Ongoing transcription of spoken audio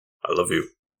I love you.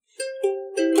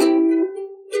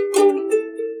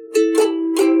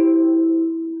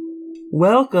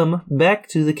 Welcome back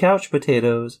to the Couch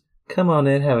Potatoes. Come on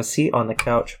in, have a seat on the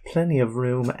couch. Plenty of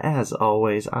room, as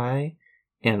always. I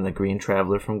am the Green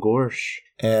Traveler from Gorsh.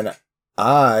 And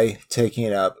I,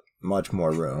 taking up much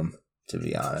more room, to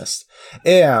be honest,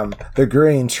 am the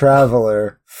Green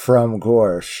Traveler from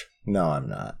Gorsh. No, I'm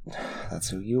not. That's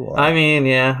who you are. I mean,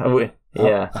 yeah.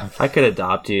 I could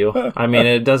adopt you. I mean,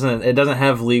 it doesn't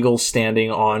have legal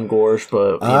standing on Gorsh,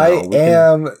 but I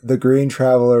am the Green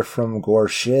Traveler from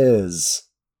Gorsh's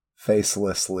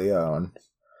Faceless Leon.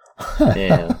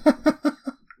 Yeah.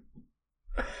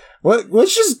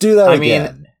 Let's just do that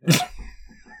again. Mean,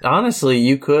 honestly,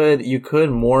 you could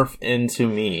morph into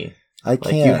me. I can't.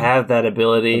 Like, you have that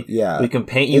ability. Yeah. We can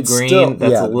paint you green.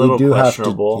 That's a little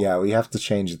questionable. We have to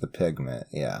change the pigment.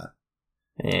 Yeah.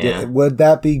 Yeah. Would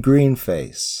that be green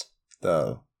face,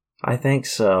 though? I think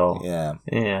so. Yeah.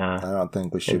 Yeah. I don't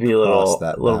think we should be a little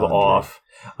bit off.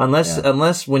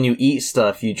 Unless when you eat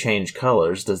stuff, you change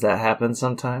colors. Does that happen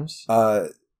sometimes?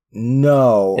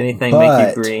 No. Anything make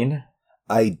you green?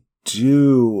 I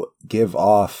do give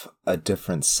off a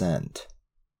different scent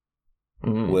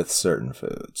with certain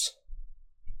foods.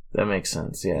 That makes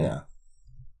sense, yeah.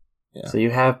 Yeah. So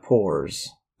you have pores.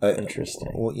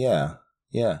 Interesting. Well, yeah.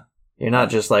 You're not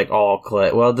just like all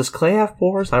clay. Well, does clay have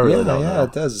pores? I really don't know. Yeah,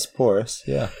 it does. It's porous.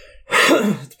 Yeah.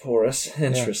 It's porous.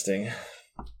 Interesting. Yeah.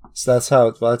 So that's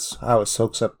how it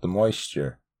soaks up the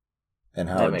moisture and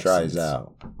how it dries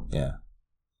out. Yeah.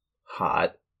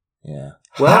 Hot. Yeah.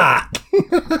 Well, hot.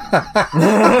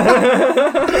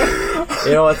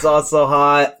 You know what's also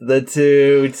hot? The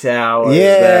Two Towers.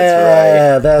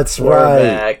 Yeah, that's right. We're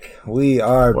back.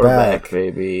 We're back,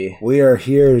 baby. We are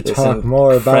here to talk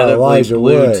more about Elijah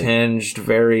Wood. Blue-tinged,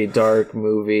 very dark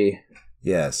movie.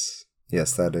 Yes,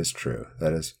 that is true.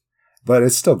 But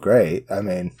it's still great. I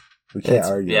mean, we can't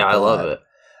argue. Yeah, I love it.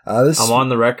 I'm on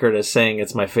the record as saying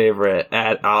it's my favorite.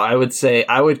 I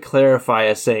would clarify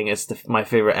as saying it's my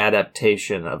favorite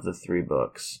adaptation of the three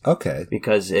books. Okay,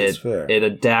 because it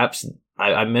adapts.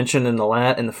 I mentioned in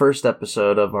the first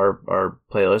episode of our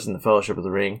playlist in the Fellowship of the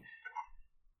Ring,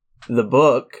 the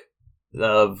book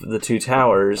of the Two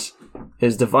Towers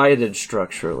is divided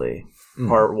structurally.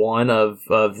 Part one of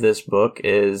this book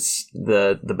is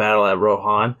the battle at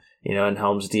Rohan, and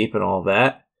Helm's Deep and all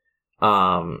that.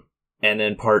 And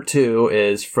then part two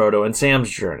is Frodo and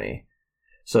Sam's journey.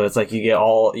 So it's like you get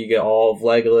all of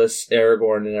Legolas,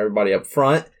 Aragorn, and everybody up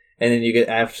front, and then you get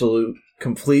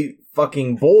complete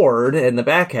fucking bored in the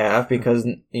back half because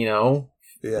I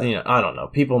don't know.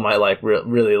 People might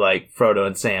really like Frodo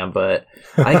and Sam, but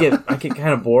I get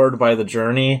kind of bored by the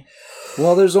journey.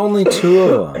 Well, there's only two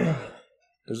of them.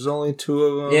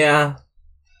 Yeah.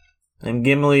 And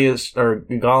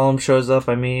Gollum shows up,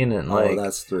 and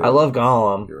that's three. I love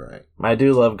Gollum. You're right. I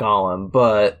do love Gollum,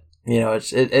 but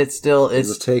it's still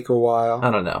It'll take a while. I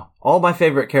don't know. All my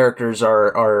favorite characters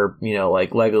are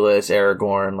like Legolas,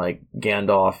 Aragorn, like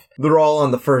Gandalf. They're all on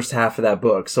the first half of that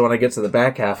book. So when I get to the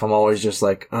back half, I'm always just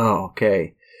like, oh,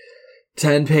 okay.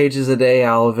 10 pages a day,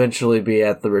 I'll eventually be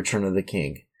at the Return of the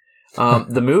King.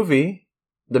 The movie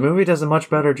does a much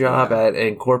better job at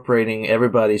incorporating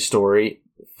everybody's story.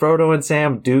 Frodo and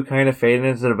Sam do kind of fade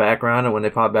into the background, and when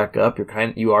they pop back up,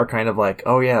 you are kind of like,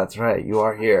 oh yeah, that's right, you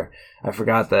are here. I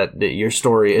forgot that your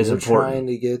story is important. Trying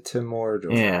to get to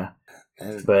Mordor. Yeah,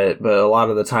 but a lot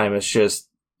of the time it's just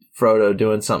Frodo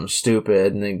doing something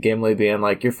stupid, and then Gimli being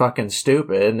like, "You're fucking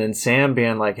stupid," and then Sam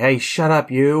being like, "Hey, shut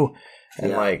up, you,"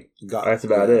 and that's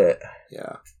about it.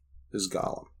 Yeah, it's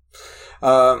Gollum.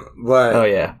 But oh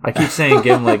yeah, I keep saying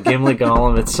Gimli,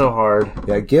 Gollum. It's so hard.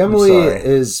 Yeah, Gimli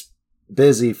is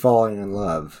busy falling in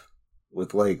love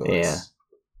with Legolas.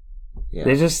 Yeah.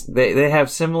 They have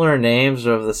similar names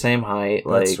of the same height.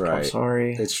 That's right. I'm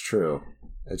sorry. It's true.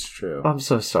 I'm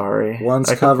so sorry.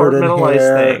 One's covered in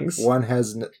hair. Things. One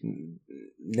has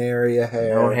nary a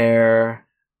hair. No hair.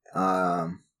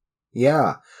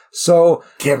 Yeah. So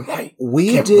Gimli.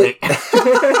 Did.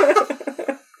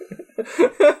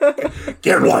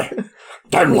 Gimli.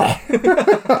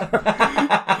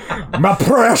 My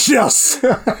precious.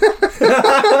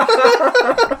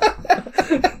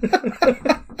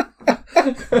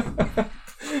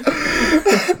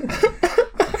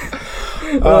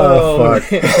 Oh, fuck.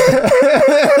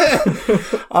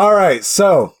 All right,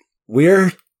 so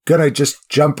we're gonna just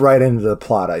jump right into the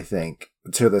plot, I think,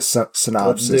 to the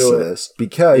synopsis of this,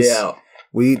 because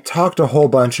we talked a whole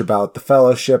bunch about the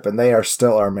Fellowship, and they are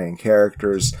still our main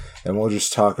characters, and we'll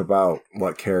just talk about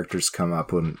what characters come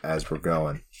up as we're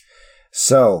going.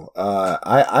 So,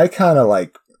 I kind of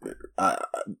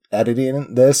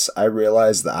editing this, I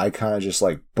realized that I kind of just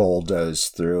like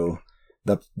bulldozed through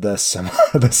the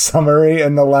summary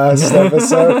in the last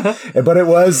episode, but it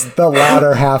was the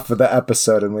latter half of the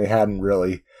episode, and we hadn't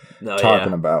really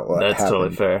talking about what that's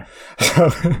happened. Totally fair.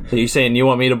 So you saying you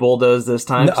want me to bulldoze this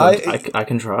time? No, I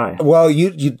can try. Well,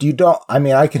 you don't. I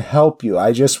mean, I can help you.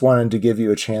 I just wanted to give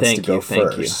you a chance to go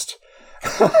first.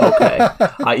 Okay.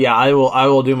 I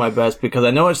will do my best, because I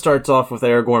know it starts off with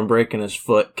Aragorn breaking his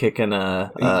foot, breaking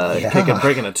a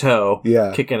toe,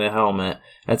 kicking a helmet.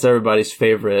 That's everybody's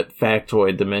favorite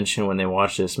factoid to mention when they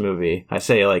watch this movie. I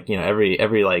say, like,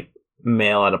 every like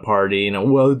male at a party,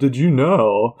 well, did you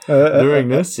know during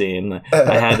this scene?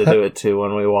 I had to do it too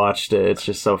when we watched it. It's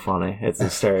just so funny. It's a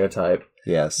stereotype.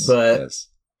 Yes. But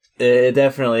it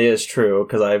definitely is true,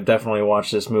 because I've definitely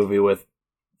watched this movie with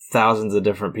thousands of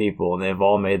different people, and they've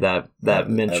all made that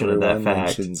mention of that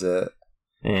fact. Mentions it.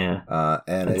 Yeah.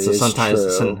 And it so is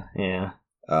sometimes true.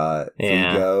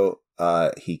 Viggo,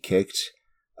 he kicked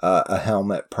a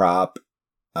helmet prop,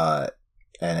 and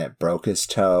it broke his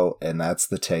toe, and that's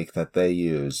the take that they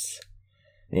used.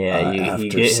 Yeah, you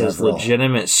get his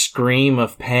legitimate scream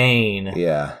of pain.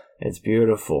 Yeah. It's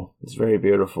beautiful. It's very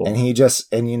beautiful. And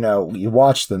you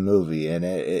watch the movie, and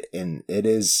it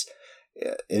is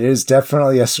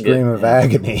definitely a scream of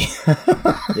agony.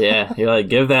 Yeah, you're like,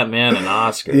 give that man an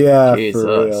Oscar. Yeah, Jesus.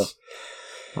 for real.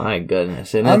 My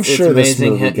goodness. And I'm sure this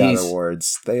movie got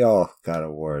awards. They all got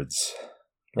awards.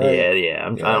 Right? Yeah. I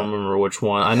don't remember which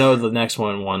one. I know the next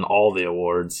one won all the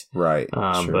awards. Right.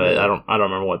 But I don't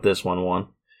remember what this one won.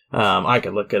 I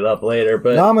could look it up later.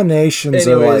 But nominations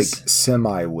are like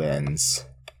semi-wins.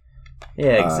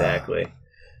 Yeah, exactly.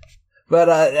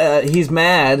 But he's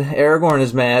mad. Aragorn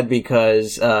is mad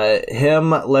because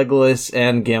him, Legolas,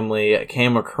 and Gimli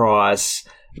came across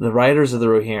the Riders of the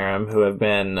Rohirrim, who have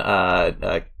been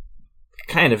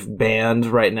kind of banned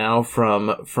right now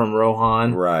from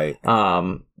Rohan. Right.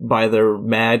 By their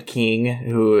Mad King,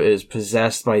 who is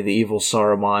possessed by the evil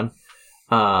Saruman.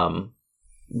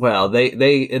 Well,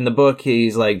 they in the book,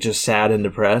 he's like just sad and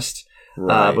depressed.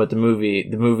 Right. But the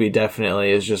movie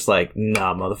definitely is just like,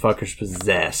 nah, motherfucker's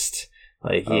possessed.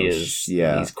 Like he's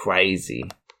crazy.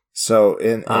 So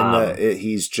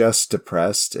he's just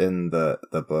depressed in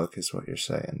the book, is what you're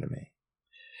saying to me.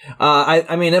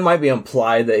 I mean, it might be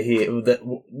implied that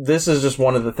this is just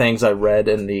one of the things I read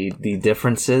in the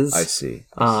differences. I see.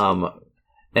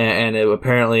 And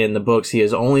apparently in the books he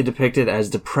is only depicted as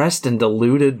depressed and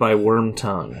deluded by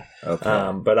Wormtongue.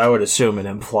 Okay. But I would assume it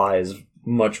implies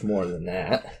much more than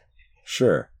that.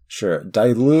 Sure.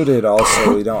 Diluted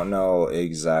also, we don't know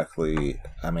exactly.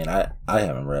 I mean, I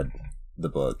haven't read the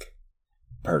book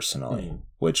personally,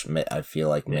 which I feel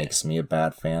like makes me a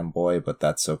bad fanboy, but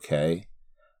that's okay.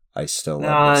 I still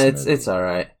love this movie. It's all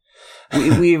right.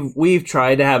 We've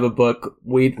tried to have a book.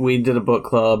 We did a book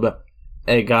club.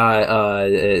 It got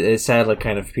it sadly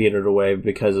kind of petered away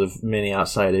because of many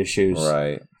outside issues.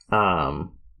 Right.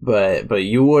 But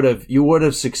you would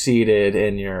have succeeded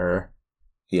in your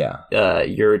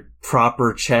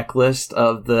proper checklist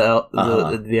of the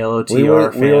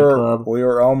LOTR fan club. We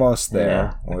were almost there.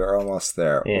 Yeah. We were almost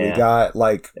there. Yeah. We got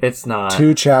like it's not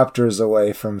 2 chapters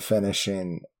away from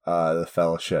finishing the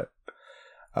Fellowship.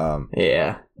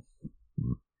 Yeah.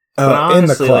 But honestly, in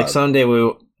the club, like someday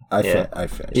I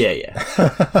finished. Yeah.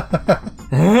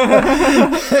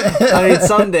 I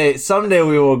mean, someday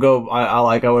we will go.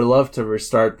 I would love to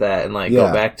restart that and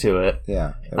go back to it.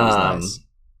 Yeah, it was nice.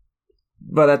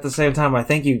 But at the same time, I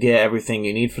think you get everything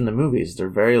you need from the movies. They're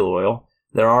very loyal.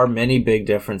 There are many big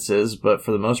differences, but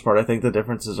for the most part, I think the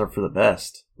differences are for the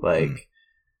best. It's like...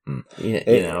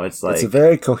 It's a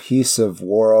very cohesive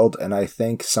world, and I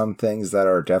think some things that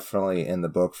are definitely in the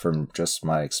book from just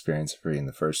my experience of reading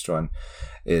the first one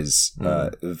is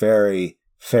very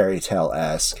fairy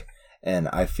tale-esque, and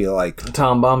I feel like...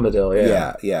 Tom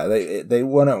Bombadil, Yeah, they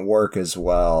wouldn't work as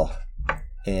well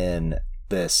in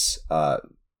this...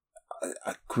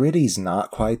 gritty's not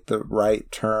quite the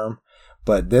right term,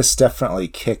 but this definitely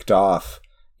kicked off,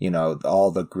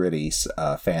 all the gritty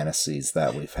fantasies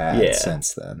that we've had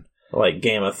since then. Like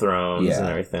Game of Thrones and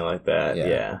everything like that.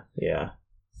 Yeah.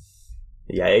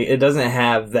 It doesn't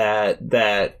have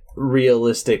that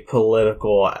realistic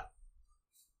political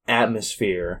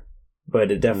atmosphere, but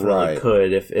it definitely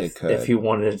could if he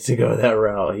wanted to go that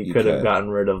route. He could have gotten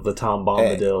rid of the Tom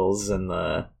Bombadils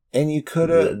and you could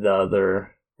have the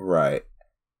other. Right.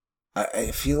 I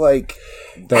feel like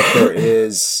that there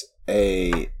is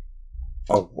a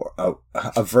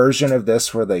version of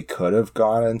this where they could have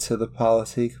gone into the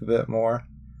politique a bit more.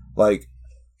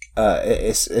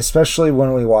 Especially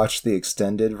when we watched the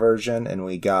extended version and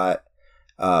we got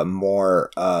more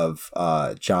of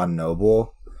John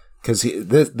Noble, because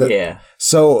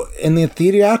So in the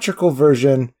theatrical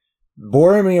version,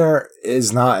 Boromir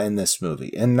is not in this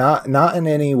movie, and not in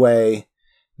any way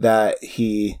that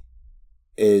he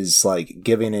is like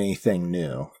giving anything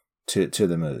new to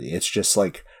the movie. It's just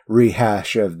like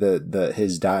rehash of the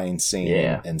his dying scene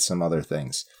and some other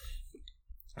things.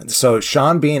 So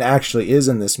Sean Bean actually is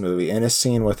in this movie in a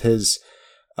scene with his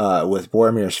with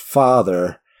Boromir's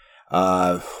father.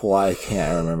 I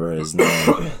can't remember his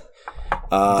name.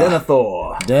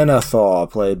 Denethor,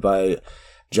 played by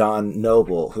John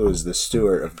Noble, who is the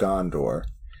steward of Gondor.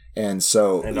 And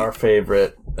our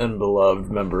favorite and beloved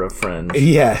member of Friends.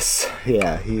 Yes.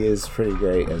 Yeah, he is pretty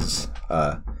great as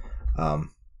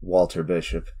Walter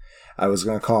Bishop. I was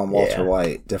going to call him Walter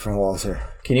White. Different Walter.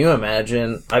 Can you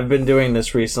imagine? I've been doing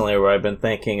this recently where I've been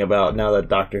thinking about, now that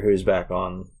Doctor Who's back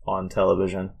on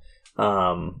television,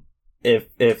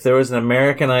 if there was an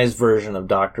Americanized version of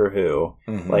Doctor Who,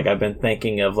 like I've been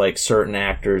thinking of like certain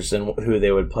actors and who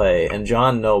they would play. And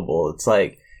John Noble, it's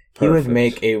like, he would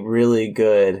make a really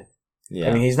good... Yeah.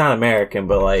 I mean, he's not American,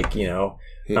 but like, so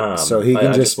he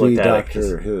can just be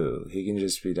Doctor Who. He can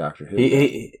just be Doctor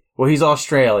Who. Well, he's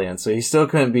Australian, so he still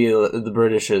couldn't be the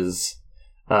British's.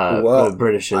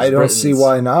 I don't see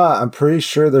why not. I'm pretty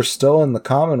sure they're still in the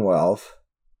Commonwealth.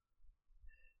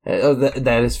 Oh,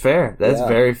 that is fair. That's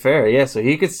very fair. Yeah, so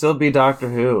he could still be Doctor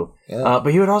Who. Yeah.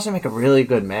 But he would also make a really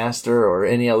good Master or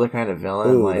any other kind of villain.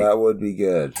 Ooh, that would be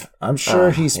good. I'm sure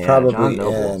he's probably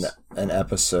in an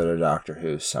episode of Doctor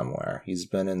Who somewhere. He's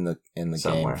been in the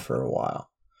game for a while.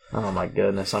 Oh my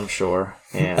goodness, I'm sure.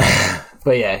 Yeah.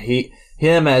 But yeah,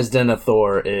 him as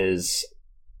Denethor is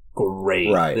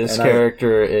great. Right. This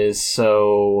character is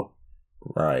so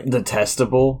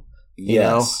detestable.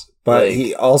 Yes. But like,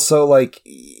 he also, like,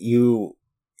 you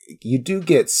do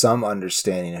get some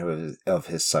understanding of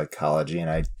his psychology, and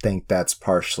I think that's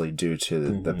partially due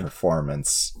to the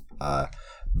performance.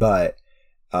 But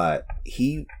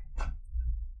he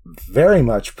very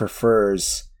much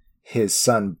prefers his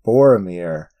son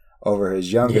Boromir over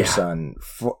his younger son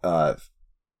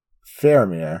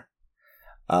Faramir.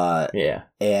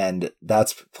 And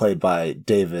that's played by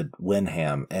David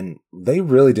Wyndham, and they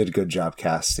really did a good job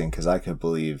casting, because I could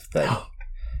believe that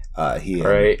he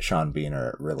and Sean Bean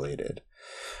are related.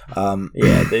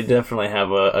 They definitely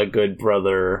have a good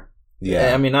brother.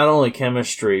 Yeah, I mean, not only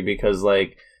chemistry, because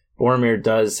like Boromir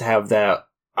does have that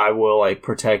I will like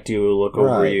protect you, look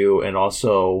over you, and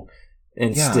also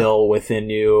instill within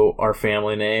you our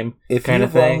family name. If kind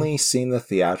of thing. If you've only seen the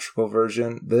theatrical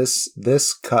version,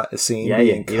 this cut scene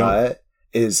being cut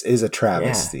is a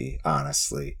travesty.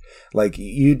 Honestly, like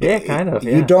you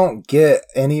don't get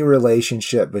any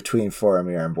relationship between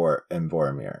Faramir and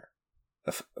Boromir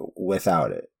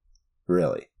without it,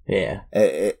 really. Yeah,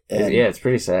 it's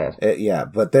pretty sad.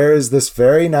 But there is this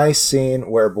very nice scene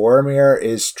where Boromir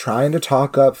is trying to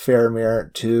talk up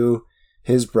Faramir to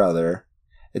his brother.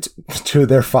 It's to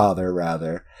their father,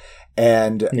 rather.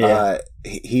 And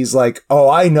he's like, oh,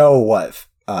 I know what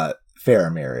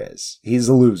Faramir is. He's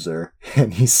a loser,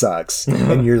 and he sucks,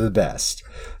 and you're the best.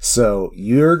 So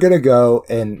you're going to go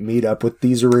and meet up with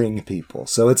these ring people.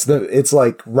 So it's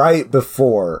like right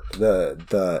before the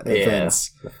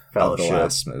events of the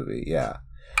last movie.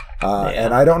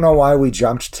 And I don't know why we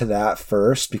jumped to that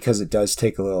first, because it does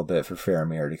take a little bit for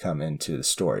Faramir to come into the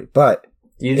story. But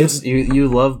you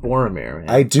love Boromir, man.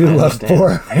 I love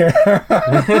Boromir.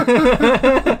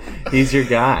 He's your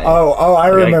guy. Oh, I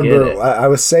remember. I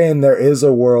was saying there is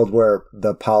a world where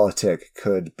the politic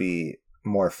could be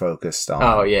more focused on.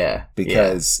 Oh yeah,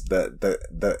 because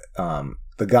the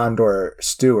Gondor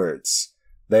stewards,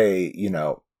 they,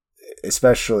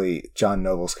 especially John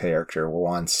Noble's character,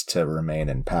 wants to remain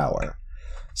in power.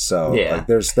 So like,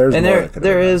 there's and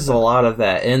there is a lot of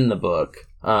that in the book.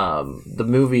 The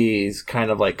movies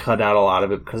kind of like cut out a lot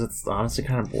of it because it's honestly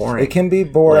kind of boring. It can be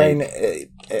boring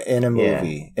in a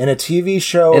movie. In a TV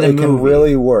show, it can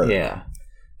really work. Yeah.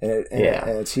 In a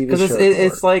TV show, because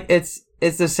it's like it's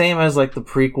the same as like the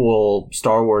prequel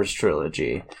Star Wars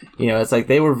trilogy. It's like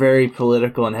they were very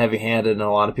political and heavy-handed, and a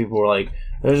lot of people were like,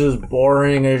 "This is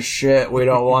boring as shit. We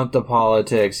don't want the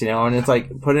politics," And it's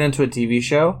like, put it into a TV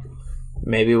show.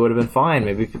 Maybe it would have been fine.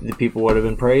 Maybe the people would have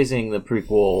been praising the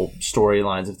prequel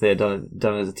storylines if they had done it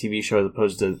as a TV show as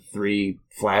opposed to 3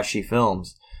 flashy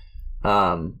films.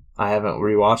 I haven't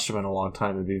rewatched them in a long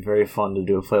time. It'd be very fun to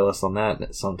do a playlist on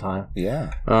that sometime.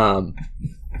 Yeah.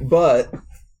 But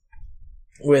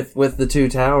with the Two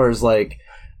Towers, like,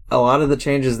 a lot of the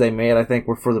changes they made, I think,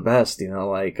 were for the best.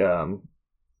 Like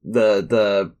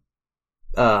the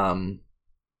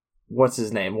what's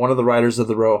his name? One of the riders of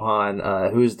the Rohan.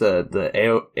 Who's the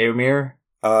Éomer?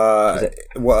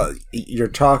 Well, you're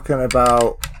talking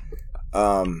about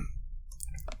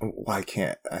why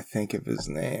can't I think of his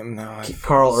name now?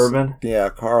 Karl Urban. Yeah,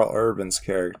 Karl Urban's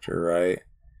character, right?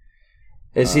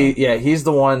 Is he? Yeah, he's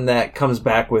the one that comes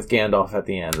back with Gandalf at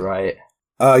the end, right?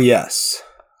 Yes.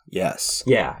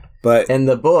 Yeah, but in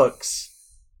the books,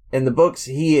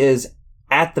 he is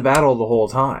at the battle the whole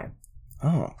time.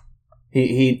 Oh,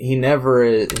 he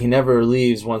never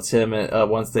leaves once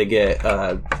they get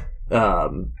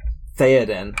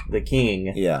Theoden, the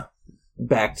king. Yeah.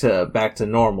 Back to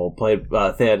normal. Played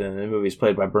Theoden in the movies,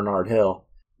 played by Bernard Hill.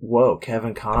 Whoa,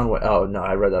 Kevin Conway. Oh no,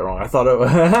 I read that wrong. I thought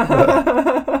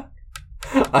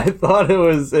it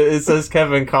was. It says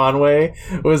Kevin Conway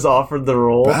was offered the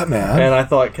role, Batman, and I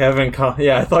thought Kevin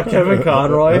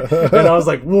Conroy, and I was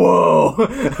like, whoa!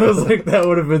 I was like, that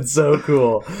would have been so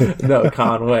cool. No,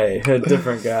 Conway, a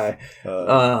different guy.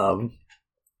 But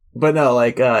no,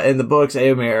 like in the books,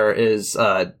 Éomer is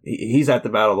he's at the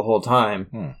battle the whole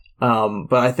time.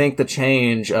 But I think the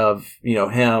change of,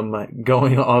 him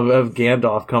going of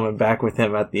Gandalf coming back with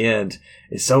him at the end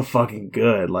is so fucking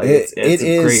good. Like it's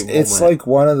a great moment. It's like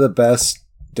one of the best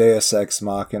Deus Ex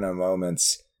Machina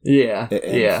moments.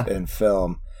 In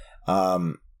film.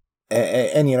 And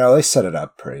they set it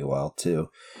up pretty well too.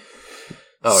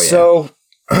 Oh yeah.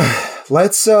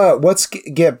 So let's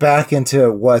get back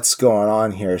into what's going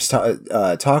on here.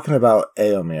 Talking about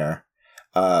Éomer.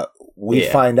 We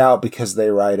find out because they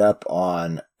ride up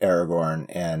on Aragorn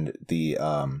and the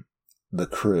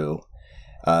crew.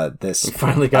 This we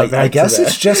finally got back. I guess to that.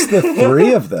 it's just the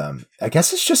three of them.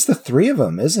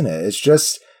 Isn't it? It's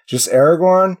just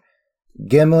Aragorn,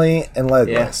 Gimli, and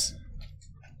Legolas.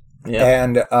 Yeah.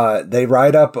 And they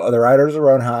ride up. The riders of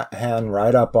Rohan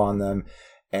ride up on them,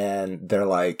 and they're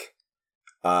like,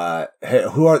 "Hey,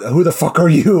 who the fuck are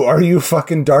you? Are you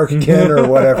fucking Darkkin or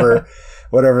whatever?"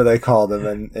 Whatever they call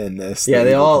them in this. Yeah,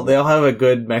 they all have a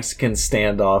good Mexican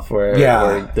standoff where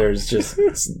there's just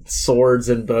swords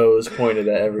and bows pointed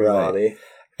at everybody. Right.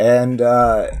 And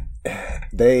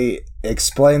they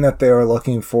explain that they were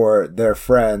looking for their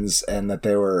friends and that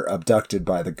they were abducted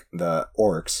by the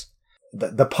orcs.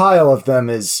 The pile of them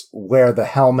is where the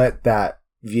helmet that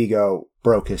Viggo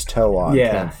broke his toe on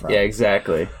came from. Yeah,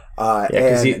 exactly.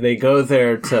 Because they go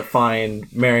there to find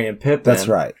Merry and Pippin. That's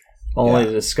right. Only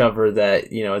to discover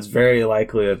that, it's very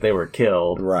likely that they were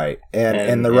killed. Right.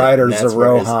 And the riders of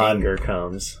Rohan anger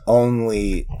comes.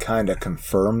 Only kind of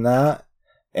confirm that,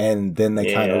 and then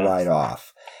they kind of ride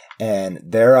off. And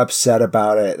they're upset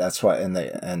about it. That's why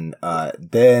then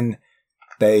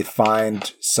they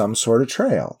find some sort of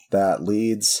trail that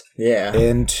leads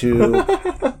into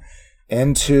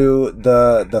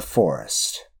the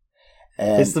forest.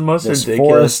 And it's the most this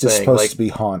ridiculous forest thing. is supposed to be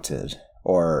haunted.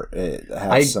 Or it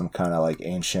has some kind of like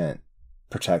ancient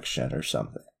protection or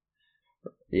something.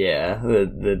 Yeah,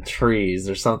 the trees.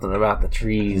 There's something about the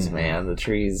trees, man. The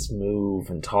trees move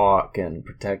and talk and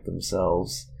protect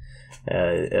themselves.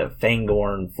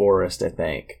 Fangorn Forest, I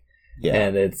think. Yeah,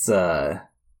 and it's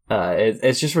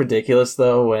just ridiculous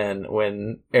though when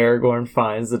Aragorn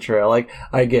finds the trail. Like,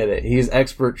 I get it. He's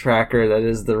expert tracker. That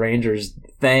is the Ranger's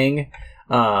thing.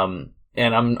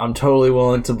 And I'm totally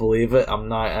willing to believe it. I'm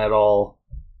not at all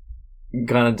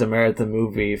gonna demerit the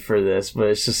movie for this, but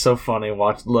it's just so funny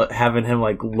having him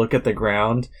like look at the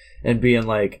ground and being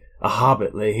like, a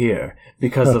hobbit lay here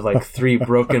because of like 3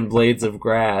 broken blades of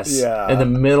grass in the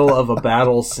middle of a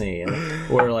battle scene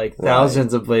where like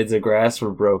thousands of blades of grass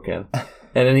were broken. And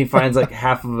then he finds like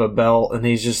half of a belt and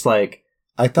he's just like,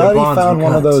 I thought he found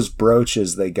one of those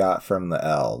brooches they got from the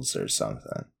elves or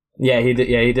something. Yeah, he did.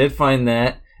 Yeah, he did find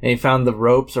that. And he found the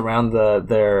ropes around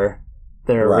their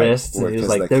wrists, and he was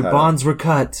like, their bonds were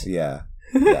cut. Yeah.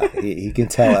 He can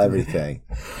tell everything.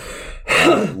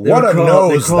 What a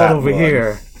nose they crawled that over one.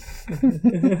 Here.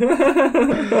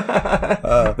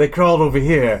 They crawled over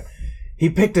here. He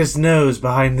picked his nose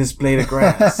behind this blade of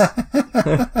grass.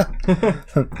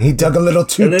 He dug a little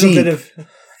too deep.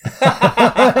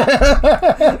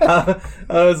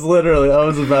 I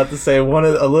was about to say a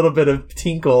little bit of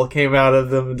tinkle came out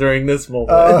of them during this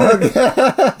moment.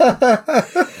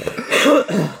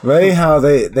 But anyhow,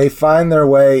 they find their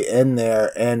way in there,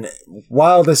 and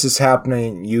while this is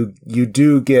happening, you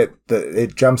do get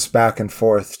it jumps back and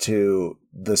forth to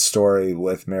the story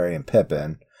with Merry and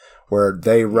Pippin, where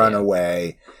they run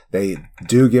away. They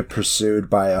do get pursued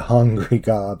by a hungry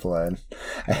goblin,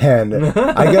 and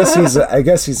I guess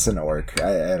he's an orc.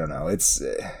 I don't know.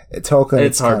 Tolkien.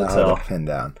 It's hard to tell. Pin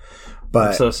down.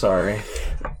 But I'm so sorry.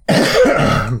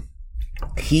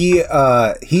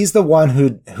 He's the one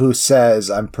who says,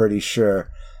 I'm pretty sure,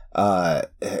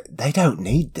 they don't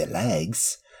need the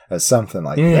legs, or something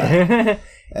like that.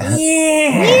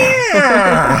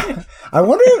 Yeah. I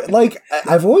wonder, like,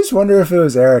 I've always wondered if it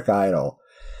was Eric Idle.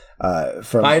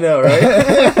 I know, right?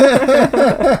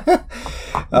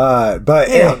 But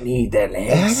they don't need the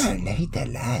legs. They don't need the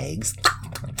legs.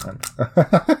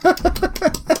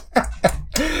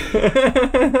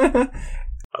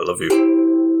 I love you.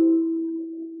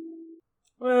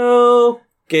 Well,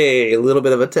 okay, a little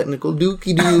bit of a technical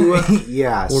dookie-doo.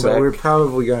 Yeah, we're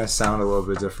probably going to sound a little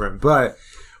bit different, but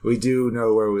we do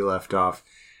know where we left off.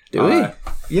 Do we?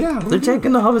 Yeah. They're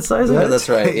taking the Hobbit size of it. That's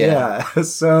right, yeah.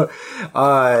 So,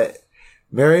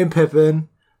 Merry and Pippin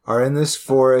are in this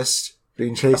forest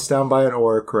being chased down by an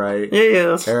orc, right?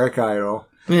 Yes. Eric Idle.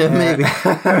 Yeah, maybe.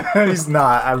 He's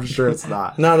not. I'm sure it's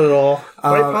not. Not at all.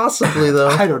 Quite possibly, though.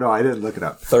 I don't know. I didn't look it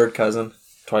up. Third cousin.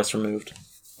 Twice removed.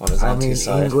 On his auntie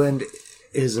side. England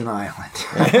is an island.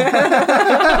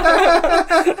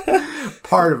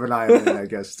 Part of an island, I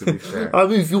guess, to be fair. I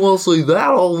mean, if you want to say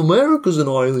that, all America's an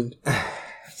island.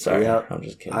 Sorry, I'm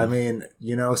just kidding. I mean,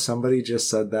 somebody just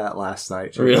said that last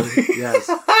night. Really? Yes.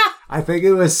 I think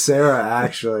it was Sarah,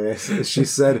 actually. She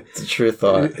said... It's a true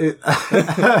thought.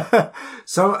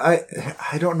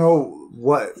 I don't know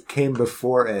what came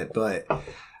before it, but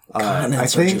I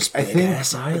think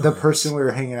the person we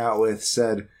were hanging out with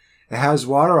said, it has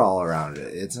water all around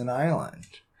it. It's an island.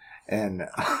 And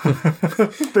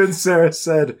then Sarah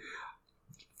said...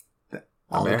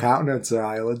 All the continents are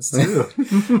islands, too.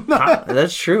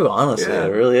 That's true, honestly. Yeah. It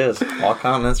really is. All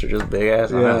continents are just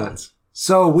big-ass islands.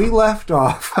 So we left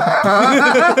off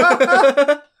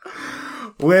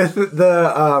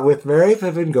with Merry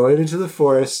Pippin going into the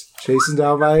forest, chasing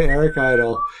down by Eric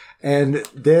Idle, and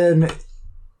then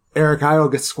Eric Idle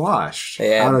gets squashed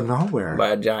out of nowhere.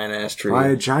 By a giant-ass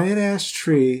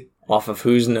tree. Off of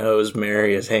whose nose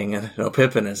Merry is hanging. No,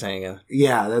 Pippin is hanging.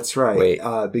 Yeah, that's right. Wait.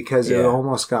 Because it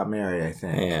almost got Merry, I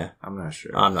think. Yeah. I'm not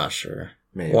sure.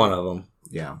 Maybe. One of them.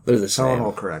 Yeah. They're the same. Someone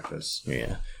will correct us.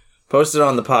 Yeah. Post it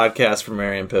on the podcast for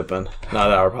Merry and Pippin.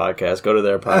 Not our podcast. Go to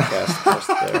their podcast. Post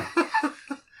it there.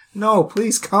 No,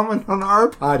 please comment on our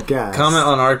podcast. Comment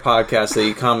on our podcast that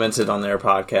you commented on their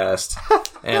podcast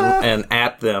and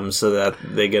at them so that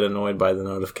they get annoyed by the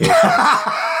notifications.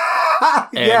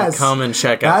 And come and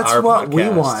check out our podcast. That's what we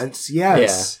want.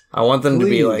 Yes. Yeah. I want them to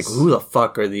be like, who the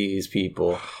fuck are these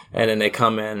people? And then they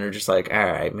come in and are just like, all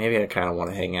right, maybe I kind of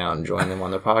want to hang out and join them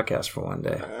on their podcast for one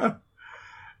day.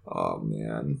 Oh,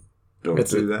 man. Don't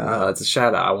do that. No, it's a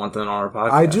shout out. I want them on our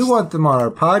podcast. I do want them on our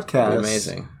podcast.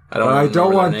 Amazing. I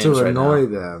don't want to annoy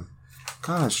them.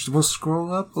 Gosh, we'll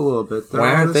scroll up a little bit.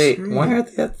 Why aren't they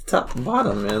at the top,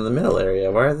 bottom, in the middle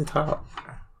area? Why are they top?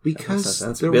 Because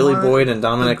that's Billy Boyd and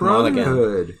Dominic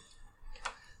Monaghan.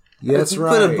 Yeah, that's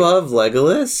right. But above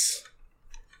Legolas.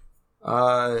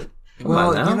 Well,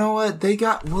 you know what?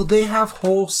 They have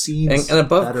whole scenes and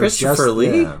above Christopher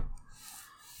Lee.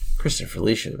 Christopher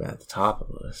Lee should have been at the top of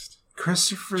the list.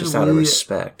 Christopher Lee, out of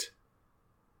respect.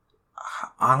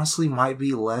 Honestly, might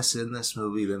be less in this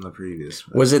movie than the previous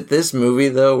movie. Was it this movie,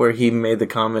 though, where he made the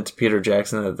comment to Peter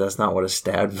Jackson that that's not what a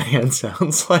stabbed man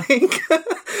sounds like?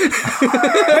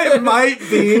 It might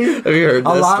be. Have you heard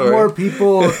this A lot story? more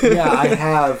people, yeah, I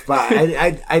have, but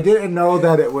I didn't know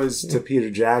that it was to Peter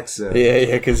Jackson. Yeah,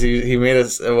 because he made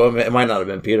us, well, it might not have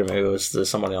been Peter, maybe it was to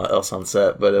somebody else on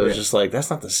set, but it was just like, that's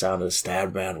not the sound a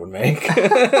stabbed man would make.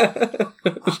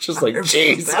 It was just like,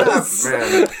 Jesus.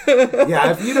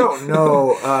 Yeah, if you don't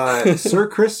know, Sir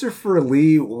Christopher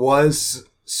Lee was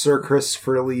Sir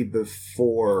Christopher Lee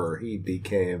before he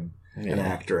became an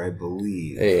actor, I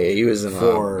believe. Yeah, he was in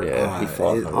he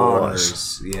fought in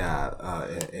honors.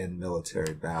 In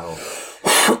military battle.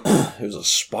 He was a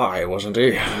spy, wasn't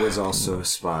he? He was also a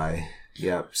spy.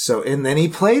 Yep. So, and then he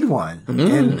played one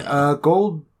in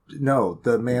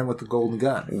the Man with the Golden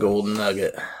Gun. Golden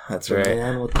Nugget. That's right. The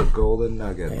Man with the Golden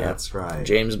Nugget. Yeah. That's right.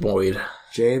 James Boyd.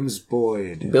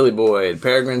 Billy Boyd.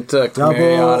 Peregrine Took.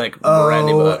 Mariotic.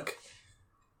 Brandy Buck.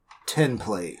 10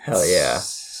 plates. Hell yeah.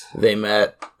 They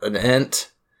met an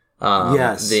Ent. The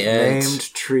Ent. Named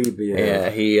Treebeard. Yeah,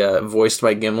 he voiced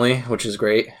by Gimli, which is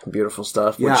great. Beautiful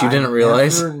stuff, which you didn't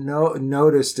realize. I never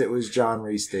noticed it was John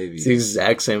Rhys Davies. It's the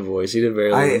exact same voice. He did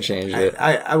barely even change it.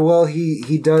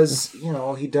 He does,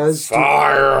 he does...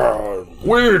 Fire!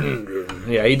 Wind!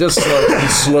 Yeah, he does he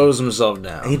slows himself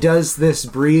down. He does this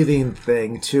breathing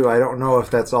thing, too. I don't know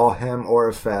if that's all him or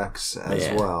effects as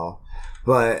well.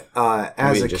 But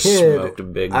as a kid, smoked a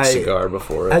big cigar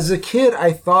before it. As a kid,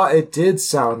 I thought it did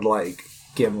sound like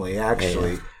Gimli,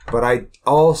 actually. Yeah. But I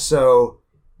also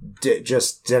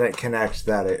just didn't connect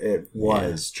that it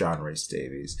was John Rhys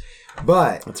Davies.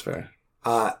 But that's fair.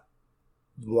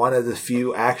 One of the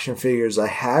few action figures I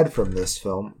had from this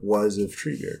film was of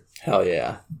Treebeard. Hell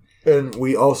yeah. And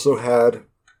we also had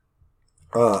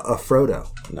a Frodo.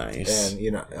 Nice.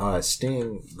 And,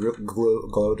 Sting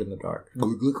glowed in the dark.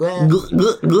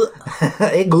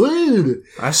 It glowed.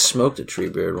 I smoked a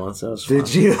Treebeard once. That was fun.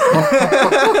 Did you?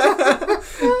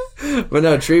 But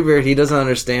no, Treebeard, he doesn't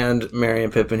understand Merry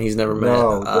and Pippin. He's never met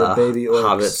baby orcs.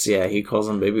 hobbits. Yeah, he calls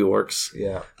them baby orcs.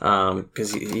 Yeah.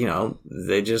 Because,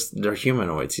 they're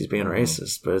humanoids. He's being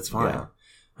racist, but it's fine.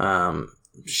 Yeah.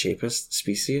 Shapist?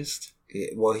 Speciest?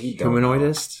 Well, he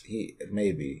humanoidist? He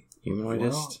maybe.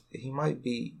 Humanoidist? Well, he might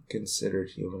be considered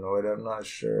humanoid. I'm not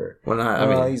sure. Well, I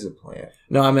mean, he's a plant.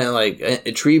 No, I meant like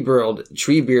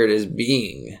Treebeard is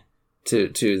being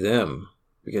to them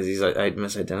because he's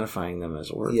misidentifying them as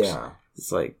orcs. Yeah,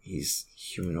 it's like he's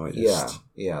humanoidist.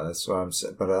 Yeah, that's what I'm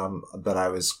saying. But I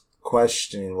was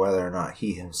questioning whether or not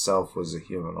he himself was a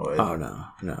humanoid. Oh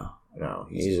no,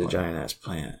 he's a giant ass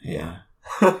plant. Yeah.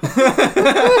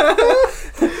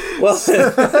 Well.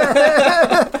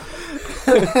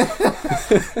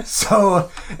 So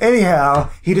anyhow,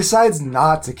 he decides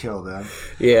not to kill them.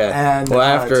 Yeah, and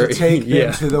after to take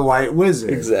them to the White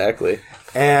Wizard. Exactly.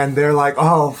 And they're like,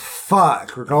 "Oh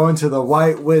fuck, we're going to the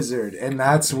White Wizard," and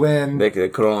that's when they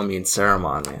could only mean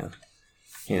Saruman, man.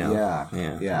 Yeah.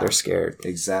 They're scared.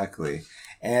 Exactly.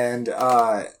 And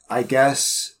I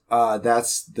guess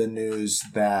that's the news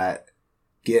that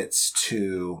gets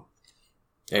to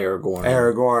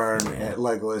Aragorn,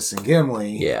 Legolas, and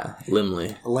Gimli. Yeah,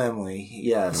 Limley,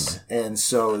 yes. Okay. And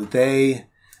so they,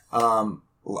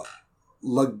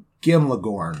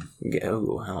 Gimligorn.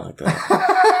 Oh, I don't like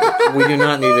that. We do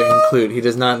not need to include, he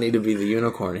does not need to be the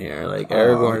unicorn here. Like,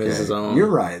 Aragorn is his own.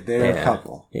 You're right, they're a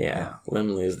couple. Yeah,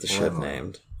 Limley is the ship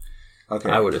named. Okay.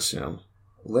 I would assume.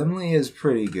 Limley is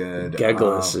pretty good.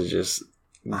 Gegulis is just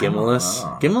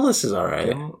Gimlis. Gimlis is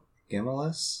alright.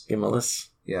 Gimlis?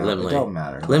 Yeah, Limley. It don't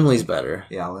matter. Limley's better.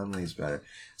 Yeah, Limley's better.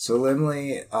 So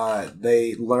Limley,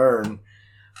 they learn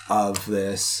of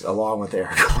this along with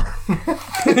Aragorn.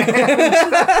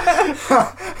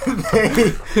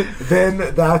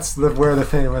 Then that's where the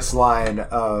famous line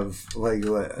of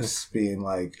Legolas being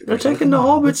like, "They're taking the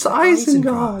hobbits to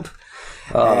Isengard."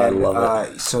 I love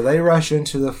it. So they rush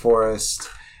into the forest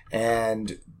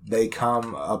and they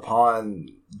come upon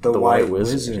the White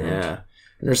Wizard. Yeah.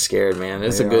 They're scared, man.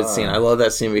 It's a good scene. I love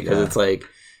that scene because it's like,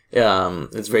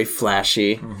 it's very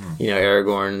flashy. Mm-hmm.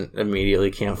 Aragorn immediately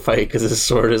can't fight because his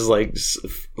sword is like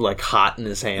hot in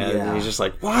his hand, and he's just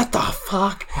like, "What the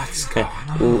fuck? What's going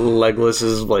on?"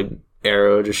 Legolas's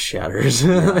arrow just shatters.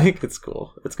 It's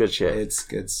cool. It's good shit. It's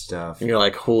good stuff. And you're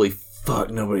like, "Holy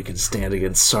fuck! Nobody can stand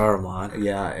against Saruman."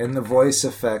 Yeah, and the voice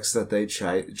effects that they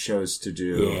chose to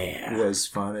do was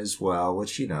fun as well.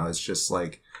 Which is just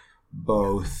like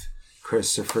both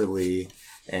Christopher Lee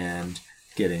and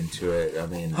get into it. I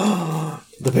mean,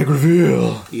 the big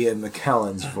reveal. Ian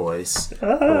McKellen's voice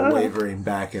wavering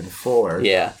back and forth.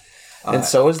 Yeah, and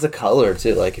so is the color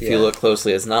too. Like if you look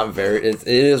closely, it's not it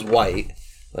is white.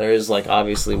 There is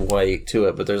obviously white to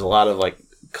it, but there's a lot of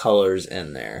colors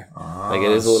in there. It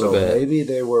is a little bit. Maybe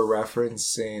they were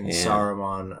referencing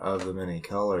Saruman of the Many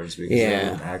Colors because they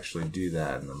didn't actually do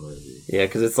that in the movie. Yeah,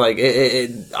 because it's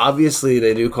it obviously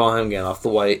they do call him Gandalf the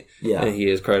White. Yeah, and he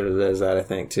is credited as that, I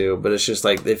think, too. But it's just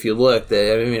if you look,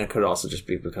 it could also just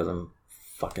be because I'm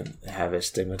fucking have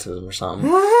astigmatism or something.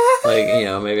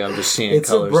 Maybe I'm just seeing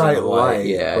colors. It's a bright light.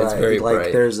 Yeah, it's very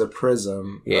bright. There's a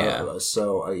prism. Yeah.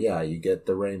 You get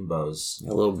the rainbows.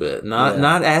 A little bit.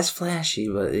 Not as flashy,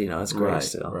 but, it's great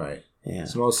still. Right. Yeah.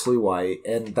 It's mostly white.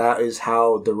 And that is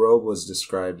how the robe was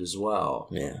described as well.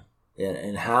 Yeah.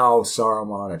 And how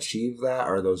Saruman achieved that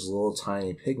are those little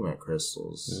tiny pigment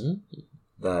crystals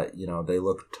that, they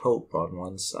look taupe on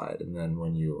one side. And then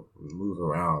when you move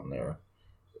around, they're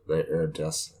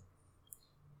iridescent.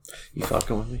 You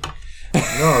fucking with me?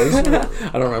 No,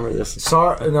 I don't remember this. It's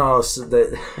not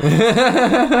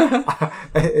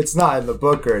in the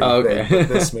book or anything. Oh, okay. But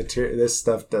this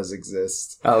stuff does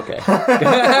exist. Oh, okay.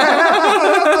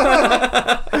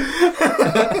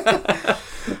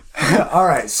 All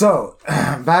right, so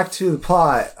back to the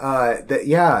plot.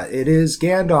 It is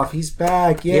Gandalf. He's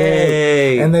back.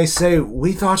 Yay! And they say,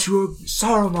 "We thought you were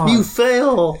Saruman. You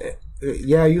fell."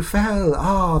 Yeah, you fell.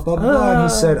 Blah, blah, blah. And he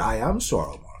said, "I am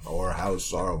Saruman," or "How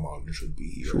Saruman should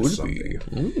be," or something.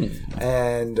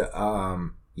 And,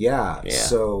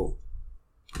 so...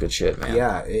 Good shit, man.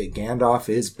 Yeah, Gandalf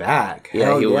is back.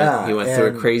 Yeah, he went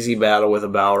through a crazy battle with a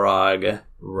Balrog.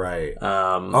 Right.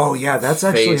 Oh yeah, that's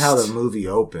actually how the movie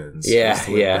opens. Yeah,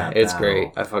 it's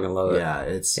great. I fucking love it. Yeah,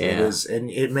 it is, and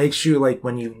it makes you like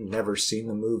when you've never seen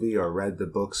the movie or read the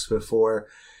books before.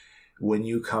 When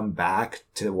you come back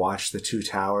to watch the Two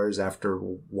Towers after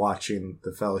watching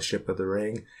the Fellowship of the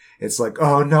Ring, it's like,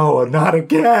 oh no, not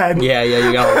again. Yeah,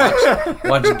 you gotta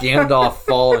watch Gandalf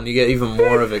fall, and you get even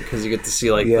more of it because you get to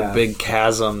see like the big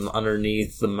chasm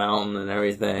underneath the mountain and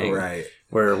everything. Right.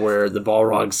 Where the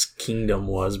Balrog's kingdom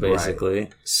was, basically.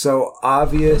 Right. So,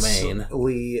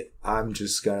 obviously, I'm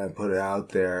just gonna put it out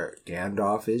there,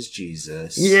 Gandalf is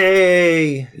Jesus.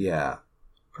 Yay! Yeah.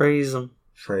 Praise him.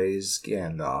 Praise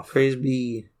Gandalf. Praise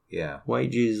be. Yeah.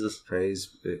 White Jesus. Praise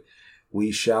be.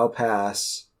 We shall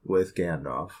pass with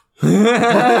Gandalf.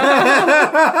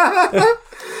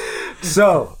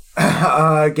 So,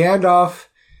 Gandalf...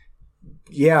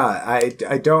 Yeah,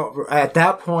 I don't... At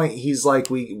that point, he's like,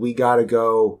 we gotta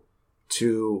go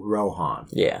to Rohan.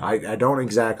 Yeah. I don't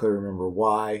exactly remember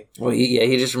why. Well,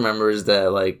 he just remembers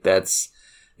that, like, that's...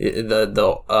 he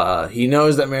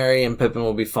knows that Merry and Pippin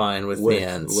will be fine with the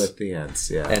Ents. With the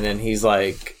Ents, yeah. And then he's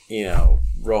like,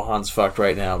 Rohan's fucked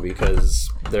right now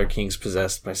because their king's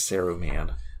possessed by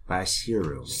Saruman. By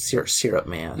Siru. Syrup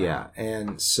Man. Yeah,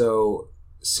 and so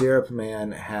Syrup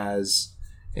Man has...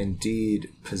 indeed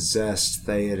possessed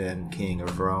Theoden, King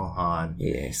of Rohan.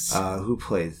 Yes. Who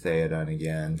played Theoden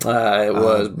again? It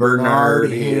was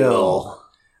Bernard Hill.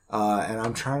 And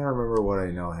I'm trying to remember what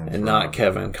I know him from. Not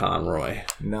Kevin Conroy.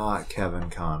 Not Kevin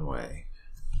Conway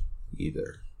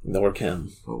either. Nor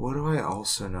Kim. But what do I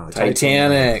also know?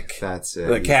 Titanic. That's it.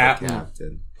 The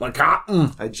captain. The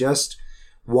captain. I just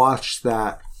watched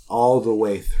that all the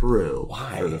way through.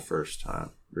 Why? For the first time.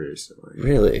 Recently.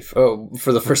 Really? Oh,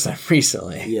 for the first time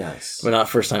recently? Yes. But not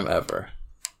first time ever?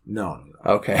 No.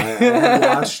 Okay. I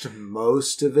watched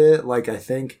most of it. Like, I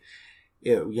think,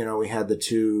 we had the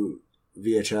 2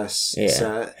 VHS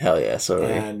set. Hell yeah, sorry.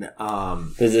 And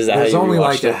there's only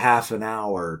like a half an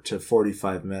hour to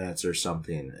 45 minutes or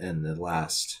something in the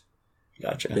last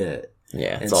bit.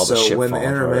 Yeah, it's all the shit. So when the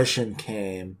intermission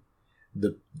came,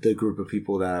 the group of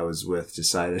people that I was with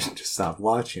decided to stop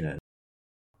watching it.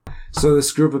 So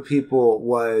this group of people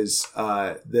was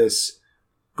this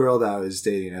girl that I was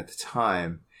dating at the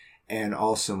time, and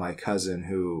also my cousin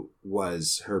who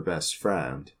was her best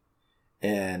friend.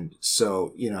 And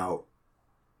so,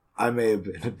 I may have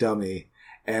been a dummy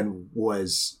and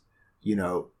was,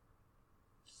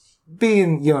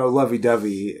 being,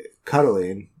 lovey-dovey,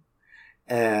 cuddling.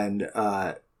 And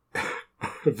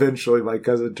eventually my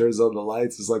cousin turns on the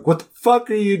lights and is like, what the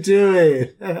fuck are you doing?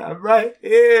 I'm right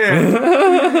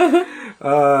here.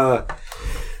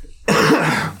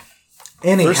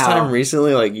 Anyhow. First time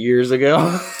recently, like years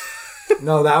ago?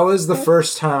 No, that was the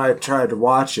first time I tried to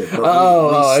watch it. But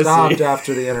we stopped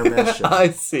after the intermission. I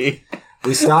see.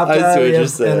 We stopped at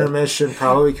the intermission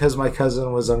probably because my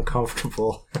cousin was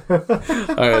uncomfortable.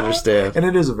 I understand. And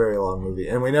it is a very long movie.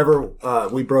 And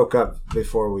we broke up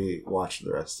before we watched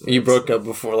the rest of it. You broke up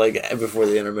before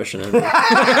the intermission ended.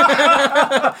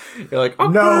 You're like,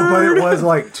 awkward. No, but it was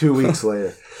like 2 weeks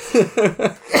later.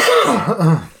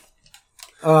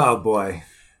 Oh boy.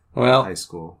 Well, high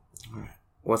school.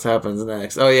 What happens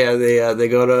next? Oh yeah, they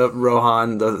go to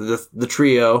Rohan. The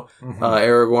trio,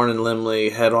 Aragorn and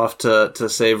Limley, head off to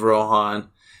save Rohan,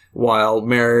 while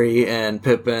Merry and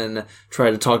Pippin try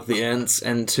to talk the Ents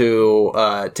into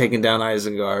taking down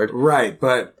Isengard. Right,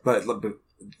 but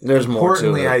there's more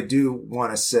to it. I do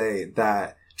want to say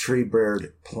that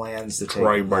Treebeard plans to take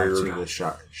him back to the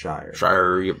Shire.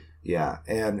 Shire, yep. Yeah,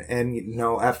 and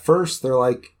at first they're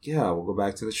like, yeah, we'll go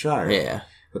back to the Shire. Yeah,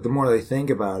 but the more they think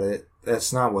about it,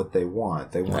 that's not what they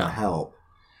want. They want help.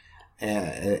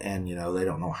 And they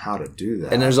don't know how to do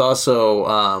that. And there's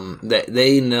also,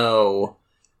 they know,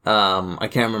 I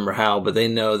can't remember how, but they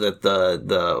know that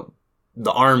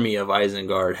the army of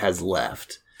Isengard has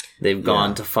left. They've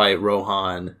gone to fight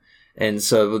Rohan. And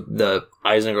so the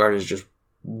Isengard is just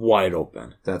wide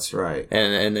open. That's right.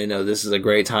 And they know this is a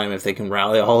great time if they can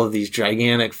rally all of these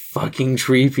gigantic fucking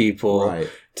tree people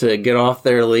to get off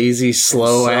their lazy,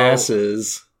 slow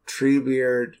asses.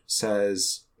 Treebeard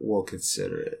says we'll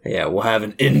consider it. Yeah, we'll have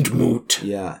an Endmoot.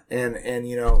 Yeah, and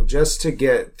just to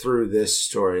get through this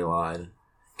storyline,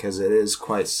 because it is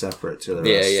quite separate to the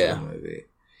rest of the movie.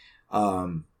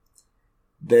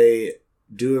 They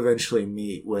do eventually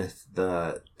meet with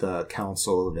the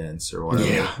Council of Ents or whatever.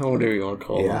 Yeah, whatever you want to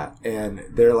call it. Yeah, and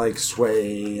they're like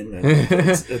swaying, and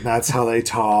that's how they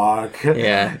talk.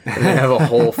 Yeah, and they have a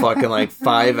whole fucking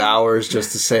 5 hours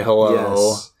just to say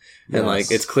hello. Yes. And,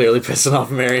 it's clearly pissing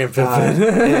off Merry and Pippin.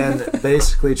 And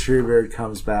basically Treebeard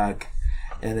comes back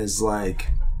and is like,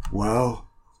 well,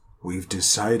 we've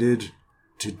decided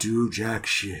to do jack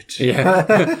shit. Yeah.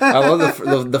 I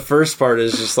love the first part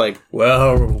is just like,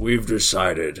 well, we've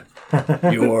decided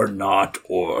you are not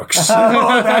orcs.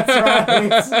 Oh,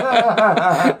 that's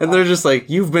right. And they're just like,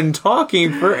 you've been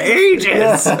talking for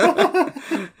ages. And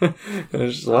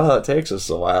it's just, well, it takes us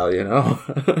a while, you know.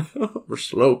 We're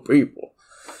slow people.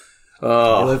 We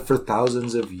lived for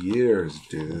thousands of years,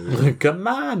 dude. Come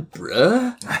on,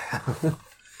 bruh.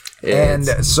 And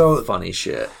so funny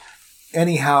shit.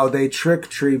 Anyhow, they trick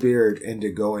Treebeard into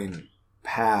going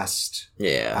past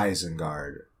Yeah.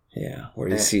 Isengard. Yeah, where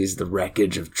he sees the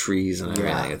wreckage of trees and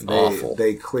everything. It's awful.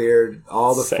 They cleared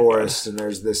all the forest, and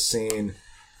there's this scene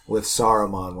with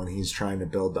Saruman when he's trying to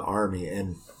build the army.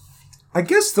 And I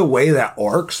guess the way that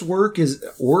orcs work is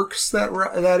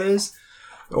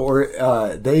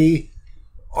they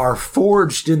are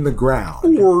forged in the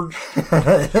ground.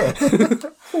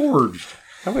 Forged.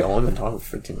 Have we only been talking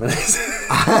for 15 minutes?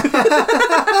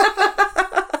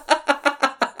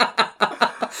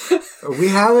 We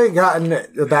haven't gotten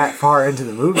that far into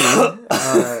the movie.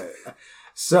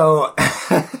 So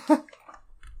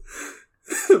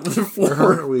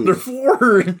They're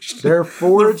forged. They're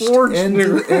forged in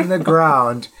the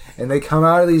ground, and they come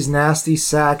out of these nasty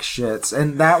sack shits.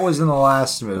 And that was in the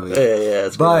last movie. Yeah,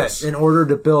 it's but gross. In order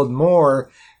to build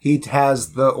more, he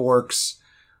has the orcs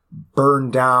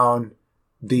burn down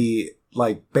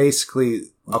basically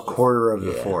a quarter of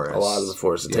the forest. A lot of the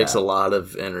forest. It takes a lot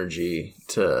of energy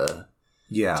to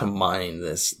mine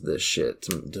this shit,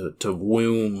 to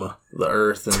womb the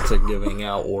earth into giving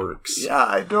out orcs. Yeah,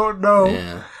 I don't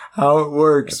know how it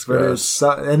works, but it's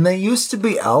and they used to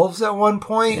be elves at one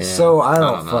point, so I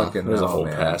don't fucking know. There's a whole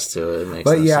past to it. It makes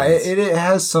but no sense. It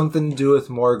has something to do with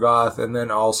Morgoth, and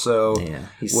then also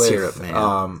he's with syrup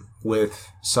man. With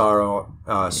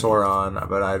Sauron,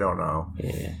 but I don't know.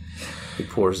 Yeah, he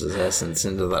pours his essence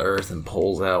into the earth and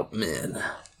pulls out men.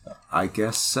 I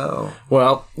guess so.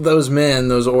 Well, those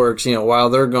orcs, while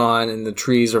they're gone and the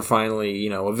trees are finally,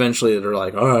 eventually they're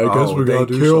like, all right, I guess we gotta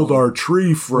do killed something. our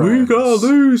tree friends. We gotta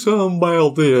do something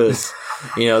about this.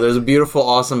 There's a beautiful,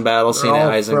 awesome battle scene at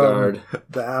Isengard.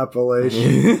 The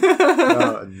Appalachian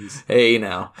Mountains. Hey,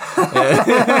 now.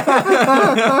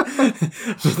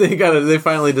 They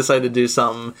finally decide to do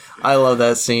something. I love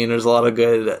that scene. There's a lot of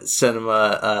good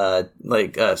cinema,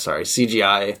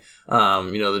 CGI.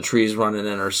 The trees running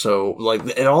in are so,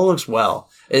 it all looks well.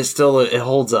 It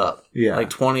holds up. Yeah.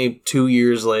 22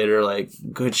 years later,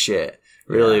 good shit.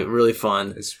 Really, really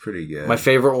fun. It's pretty good. My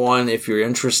favorite one, if you're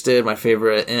interested, my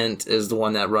favorite Ent is the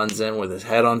one that runs in with his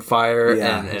head on fire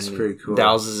and pretty cool.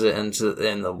 douses it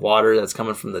in the water that's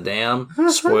coming from the dam.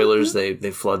 Spoilers, they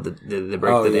flood they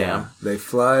break the dam. They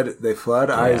flood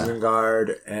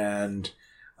Isengard and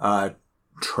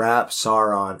trap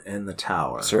Sauron in the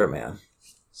tower. Saruman,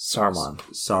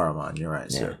 you're right,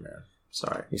 Saruman.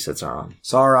 Sorry. You said Sauron.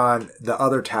 Sauron, the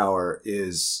other tower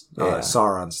is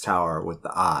Sauron's tower with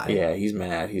the eye. Yeah, he's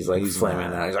mad. He's flaming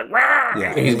out. He's like, Wah!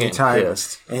 Yeah, he's getting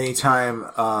pissed. Anytime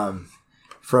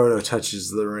Frodo touches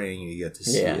the ring, you get to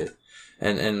see it.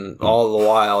 And all the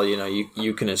while,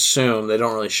 you can assume, they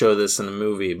don't really show this in the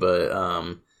movie, but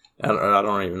I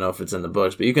don't even know if it's in the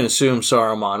books, but you can assume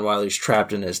Saruman, while he's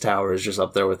trapped in his tower, is just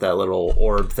up there with that little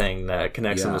orb thing that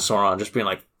connects him to Sauron, just being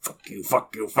like, fuck you,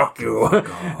 fuck you, fuck you.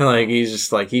 And he's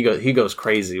just he goes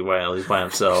crazy while he's by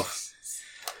himself.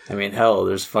 I mean, hell,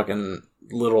 there's fucking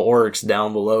little orcs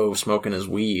down below smoking his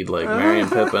weed. Merry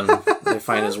and Pippin, they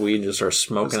find his weed and just start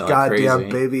smoking it like crazy. Goddamn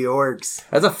baby orcs.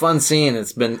 That's a fun scene.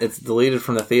 It's deleted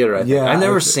from the theater, I think. Yeah, I've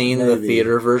never seen the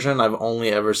theater version. I've only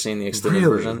ever seen the extended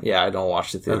version. Yeah, I don't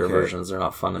watch the theater versions. They're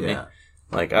not fun to me.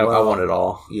 I want it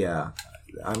all. Yeah.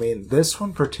 I mean, this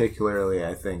one particularly,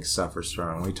 I think, suffers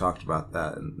from. We talked about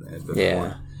that before.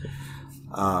 Yeah.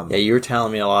 You were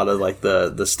telling me a lot of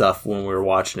the stuff when we were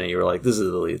watching it. You were like, "This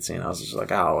is the lead scene." I was just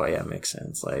like, "Oh yeah, it makes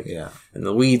sense." And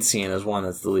the weed scene is one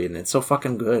that's the lead, and it's so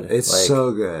fucking good. It's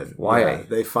so good. Why? Yeah,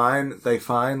 they find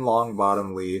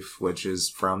Longbottom Leaf, which is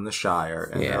from the Shire,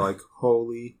 and they're like,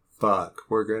 "Holy fuck,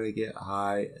 we're gonna get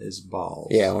high as balls."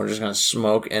 Yeah, we're just gonna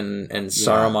smoke in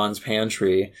Saruman's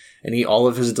pantry and eat all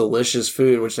of his delicious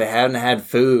food, which they hadn't had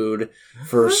food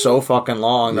for so fucking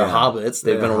long. They're hobbits.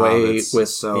 They've been away with,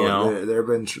 they've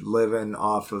been living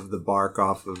off of the bark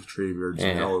off of Treebeard's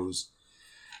nose.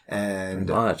 And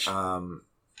much.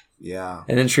 Yeah.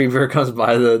 And then Treebeard comes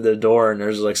by the door and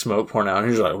there's smoke pouring out,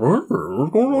 and he's like, what's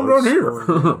going on down here?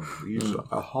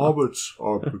 Hobbits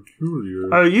are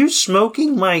peculiar. Are you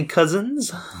smoking, my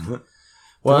cousins?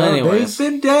 Well, anyways. They've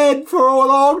been dead for a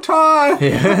long time.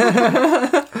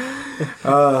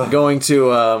 going to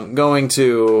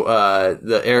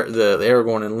the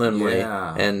Aragorn and Limley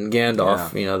and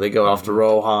Gandalf. You know, they go off to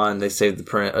Rohan. They save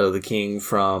the king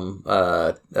from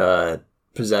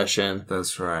possession.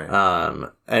 That's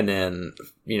right. And then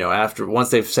once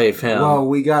they've saved him. Well,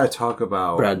 we got to talk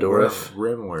about Brad Dourif,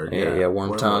 Rimward. Yeah,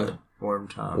 Wormtongue.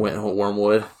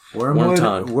 Wormwood.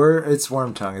 Wormtongue. It's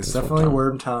Wormtongue. It's definitely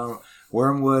Wormtongue.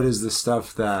 Wormwood is the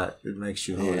stuff that makes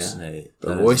you hallucinate.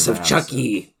 The voice of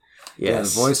Chucky. Yes. Yeah, the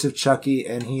voice of Chucky.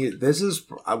 And this is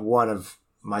one of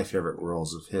my favorite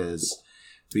roles of his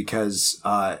because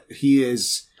he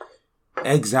is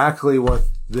exactly what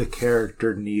the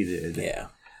character needed. Yeah.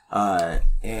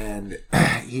 And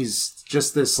he's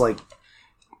just this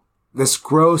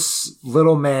gross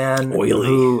little man.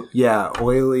 Oily.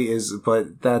 Oily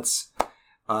but that's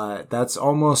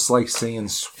almost like saying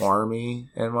swarmy,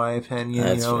 in my opinion.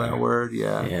 That's fair. That word?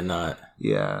 Yeah. Yeah, not.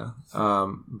 Yeah.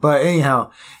 But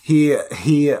anyhow, he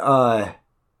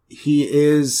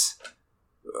is.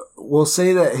 We'll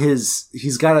say that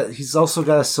he's also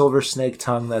got a silver snake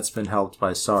tongue that's been helped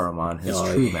by Saruman, his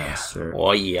true master.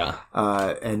 Oh yeah.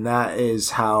 And that is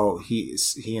how he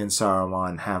and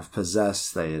Saruman have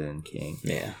possessed Theoden King.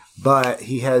 Yeah. But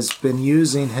he has been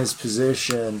using his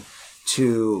position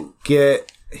to get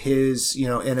his,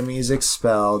 enemies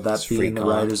expelled, that being the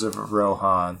Riders of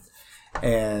Rohan.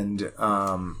 And,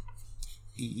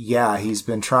 he's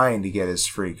been trying to get his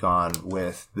freak on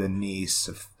with the niece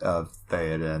of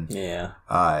Theoden. Yeah.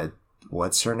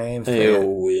 What's her name?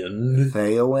 Éowyn.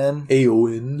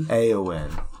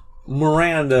 Éowyn.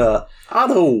 Miranda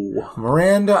Otto.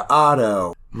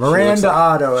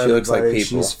 Otto. She looks like people.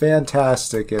 She's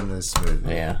fantastic in this movie.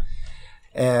 Yeah.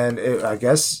 And I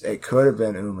guess it could have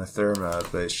been Uma Thurma,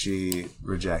 but she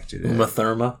rejected it. Uma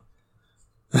Thurma?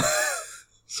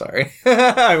 Sorry.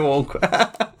 I won't.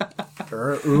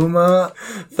 Uma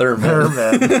Thurman.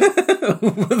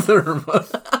 Uma Thurma.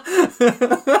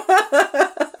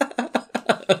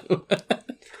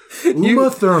 Uma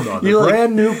Thurma, the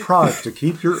brand new product to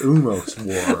keep your Umos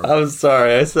warm. I'm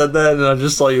sorry, I said that and I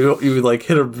just saw you would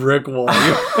hit a brick wall.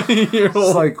 You're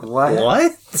like, what?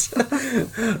 What?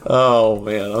 Oh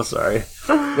man, I'm sorry.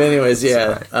 But anyways, he's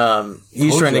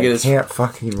trying to get his. Can't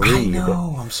fucking read. I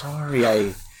know. I'm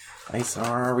sorry. I'm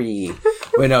sorry.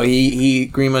 But no,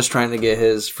 Grima's trying to get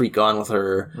his freak on with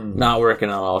her. Not working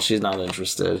at all. She's not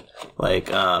interested.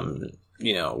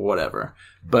 Whatever.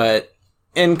 But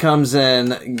in comes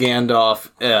Gandalf,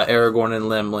 Aragorn, and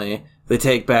Limley. They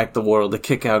take back the world. They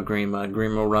kick out Grima.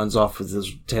 Grima runs off with his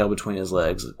tail between his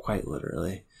legs, quite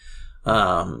literally.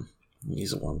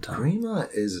 He's a Wormtongue. Grima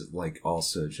is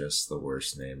also just the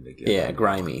worst name to give. Yeah,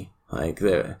 grimy.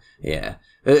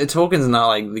 Tolkien's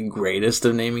not the greatest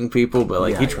of naming people,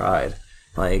 but he tried.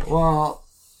 Well,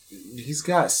 he's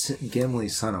got Gimli,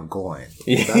 son of Gloin.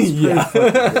 That's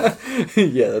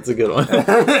a good one.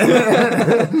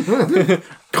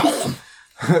 Gollum.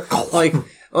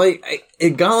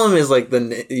 Gollum is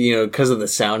the because of the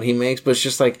sound he makes, but it's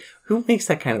just who makes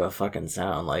that kind of a fucking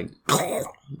sound? Andy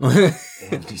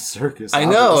Serkis. I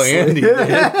know, Andy did.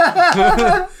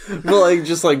 Well,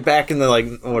 just back in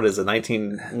the what is it, when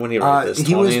he wrote this? 20s?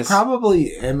 He was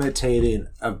probably imitating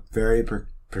a very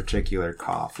particular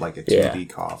cough, like a TB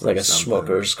cough, a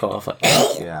smoker's cough.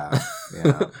 Yeah.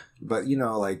 But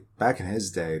back in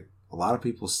his day, a lot of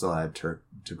people still had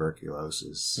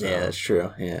tuberculosis. So yeah, that's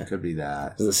true. Yeah, it could be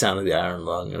that. The sound of the iron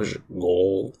lung. It was just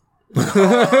gold.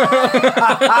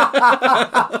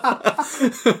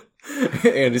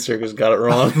 Andy Serkis got it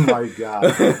wrong. Oh my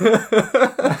god.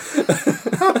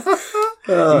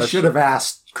 You should have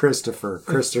asked Christopher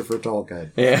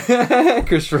Tolkien. Yeah.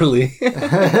 Christopher Lee.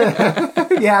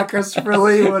 Yeah, Christopher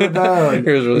Lee would have known.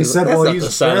 He said, well,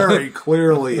 he's very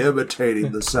clearly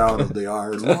imitating the sound of the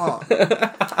iron lung.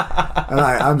 And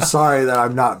I'm sorry that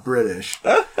I'm not British.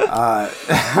 But,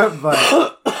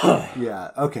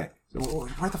 yeah, okay.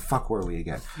 Where the fuck were we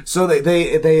again? So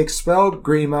they expelled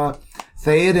Grima.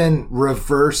 Theoden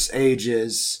reverse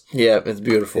ages. Yeah, it's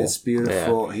beautiful. It's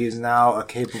beautiful. Yeah. He's now a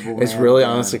capable man. It's really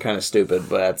honestly kind of stupid,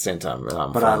 but at the same time,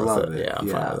 I'm fine with it. Yeah, I'm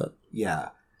fine with it. Yeah.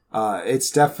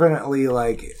 It's definitely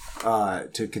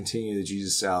to continue the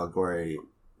Jesus allegory,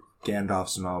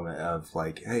 Gandalf's moment of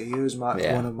hey, here's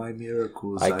one of my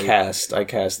miracles. I cast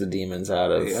the demons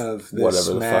out of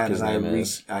whatever the fuck his name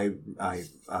is. I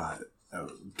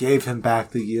gave him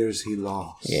back the years he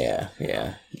lost. Yeah.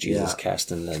 Jesus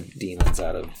casting the demons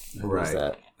out of who was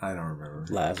that? I don't remember.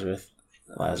 Lazarus.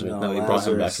 No, he brought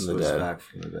him back from the dead. Back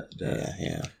from the dead.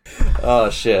 Yeah.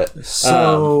 Oh shit.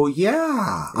 So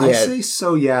I say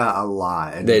so a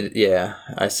lot.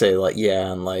 I say like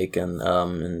and like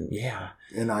and yeah.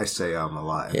 And I say a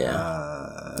lot.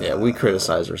 Yeah. We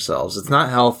criticize ourselves. It's not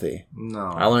healthy. No.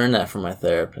 I learned that from my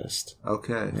therapist.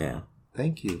 Okay. Yeah.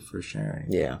 Thank you for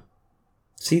sharing. Yeah.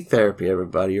 Seek therapy,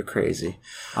 everybody. You're crazy.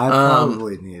 I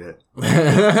probably need it.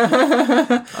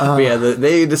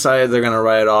 They decided they're going to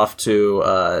write off to,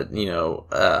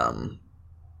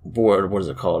 what is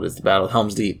it called? It's the Battle of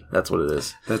Helm's Deep. That's what it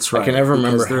is. That's right. I can never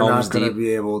remember they're Helm's not going Deep. to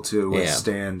be able to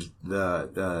withstand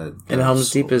the and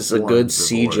Helm's Deep is a good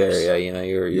siege area.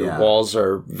 Your walls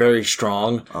are very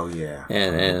strong. Oh yeah.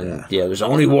 And there's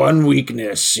only one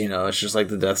weakness. It's just like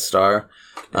the Death Star.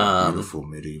 Beautiful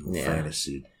medieval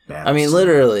fantasy. I mean,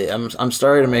 literally, I'm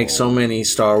starting to make so many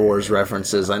Star Wars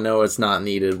references. I know it's not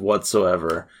needed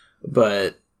whatsoever,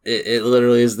 but it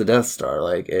literally is the Death Star,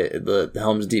 like the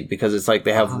Helm's Deep, because it's like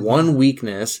they have one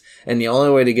weakness, and the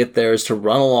only way to get there is to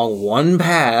run along one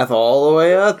path all the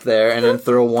way up there, and then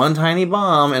throw one tiny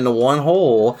bomb into one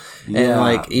hole. And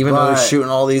like, even though they're shooting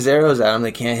all these arrows at him,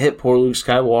 they can't hit poor Luke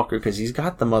Skywalker because he's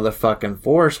got the motherfucking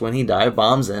Force when he dive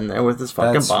bombs in there with his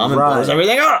fucking bomb and blows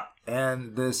everything up.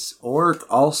 And this orc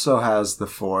also has the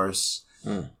Force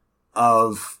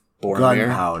of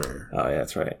gunpowder. Oh, yeah,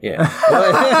 that's right. Yeah.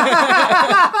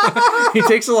 He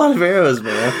takes a lot of arrows,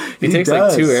 man. He takes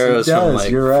like 2 arrows from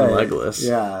Legolas.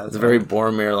 Yeah. It's very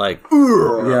Boromir, like,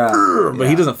 but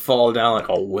he doesn't fall down like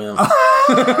a wimp.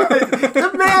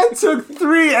 The man took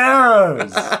 3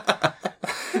 arrows.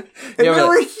 And they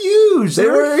were huge. They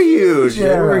were huge.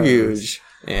 They were huge.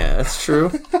 Yeah, that's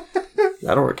true.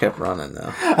 That orc kept running,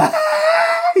 though.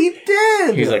 He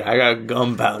did. He's like, I got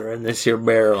gunpowder in this here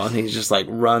barrel, and he just like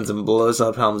runs and blows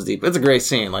up Helm's Deep. It's a great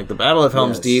scene. Like the Battle of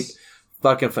Helm's Deep,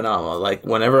 fucking phenomenal. Like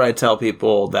whenever I tell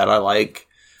people that I like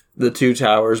the Two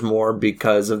Towers more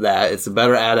because of that, it's a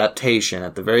better adaptation.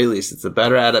 At the very least, it's a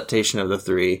better adaptation of the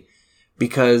 3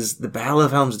 because the Battle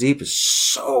of Helm's Deep is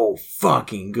so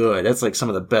fucking good. That's like some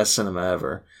of the best cinema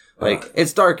ever. Like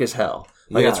it's dark as hell.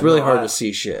 Like it's really hard to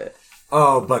see shit.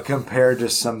 Oh, but compared to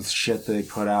some shit they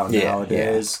put out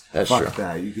nowadays, that's fuck true.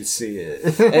 that. You can see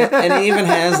it. and it even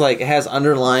has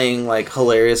underlying like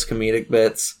hilarious comedic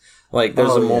bits. Like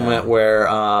there's a moment where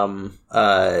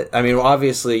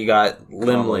obviously you got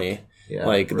Limley,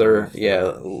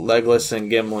 Legolas and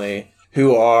Gimli,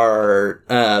 who are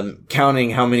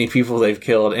counting how many people they've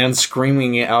killed and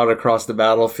screaming it out across the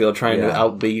battlefield, trying to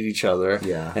outbeat each other,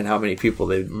 and how many people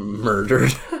they've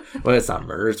murdered. Well, it's not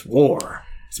murder; it's war.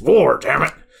 It's war, damn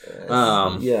it.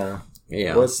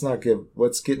 Let's not get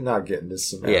into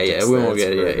semantics. We won't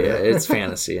get it. Yeah. It's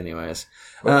fantasy, anyways.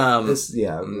 It's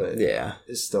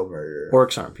still murder.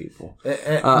 Orcs aren't people. No,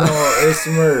 it's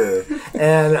murder.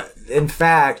 And in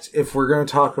fact, if we're going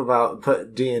to talk about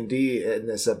put D&D in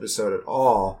this episode at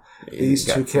all, these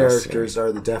 2 characters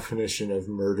are the definition of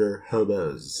murder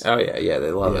hobos. Oh yeah,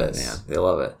 they love it, man. They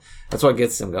love it. That's what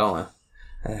gets them going.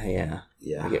 Yeah.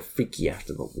 They get freaky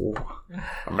after the war.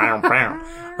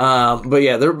 But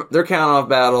yeah, they're counting off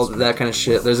battles, that kind of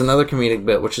shit. There's another comedic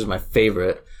bit, which is my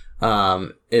favorite.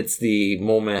 It's the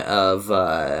moment of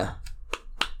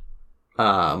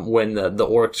when the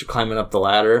orcs are climbing up the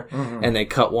ladder and they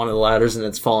cut one of the ladders and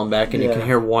it's falling back and you can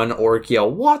hear one orc yell,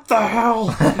 "What the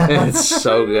hell?" And it's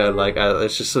so good. Like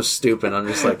it's just so stupid. I'm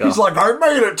just like, he's like, I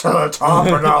made it to the top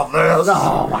and now this.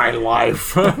 Oh, my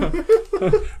life.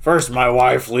 First my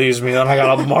wife leaves me, then I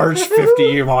gotta march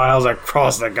 50 miles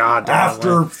across the goddamn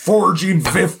after forging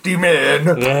 50 men.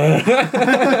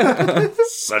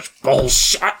 Such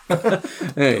bullshit.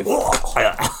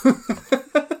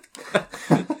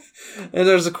 And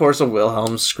there's, of course, a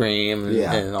Wilhelm scream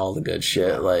and all the good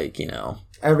shit. Like,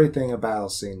 everything a battle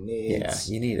scene needs.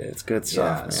 Yeah, you need it. It's good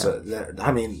stuff, man. So,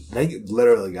 they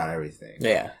literally got everything.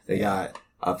 Yeah. They got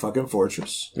a fucking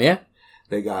fortress. Yeah.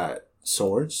 They got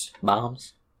swords.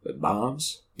 Bombs.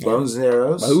 Bombs. Bows and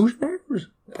arrows.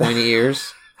 Pointy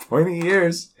ears. Pointy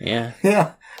ears. Yeah.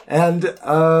 Yeah. And,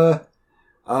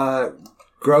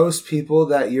 gross people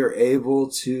that you're able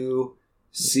to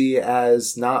see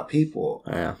as not people.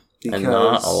 Yeah. And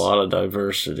not a lot of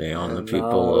diversity on the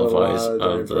people of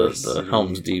the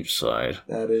Helm's Deep side.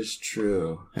 That is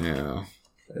true. Yeah.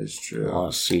 That is true. A lot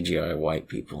of CGI white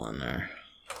people in there.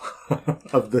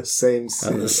 Of the same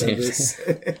sin. It's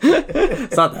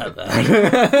not that bad.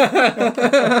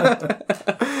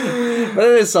 But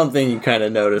it is something you kind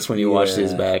of notice when you watch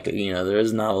these back. There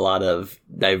is not a lot of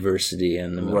diversity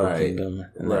in the Middle Kingdom.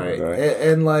 Right.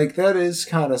 And like, that is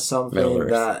kind of something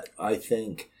that I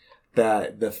think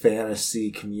that the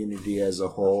fantasy community as a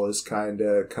whole has kind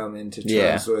of come into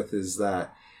terms with, is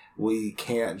that we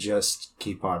can't just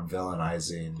keep on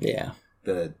villainizing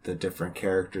the different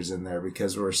characters in there,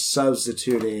 because we're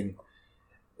substituting,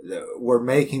 we're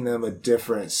making them a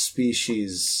different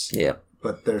species. Yep.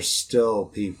 But they're still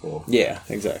people. Yeah,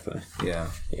 exactly.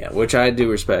 Yeah. Yeah, which I do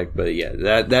respect, but yeah,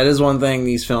 that is one thing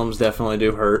these films definitely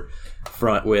do hurt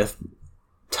front with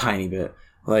tiny bit.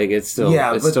 Like it's still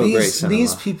great cinema.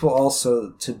 These people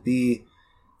also, to be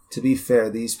fair,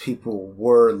 these people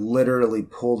were literally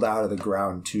pulled out of the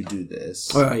ground to do this.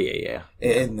 Oh yeah.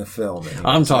 In the film.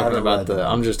 I'm talking about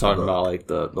I'm just talking about like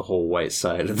the whole white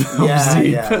side of the film.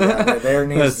 Yeah. There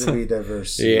needs to be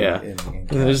diversity. Yeah.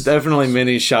 There's definitely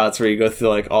many shots where you go through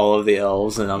like all of the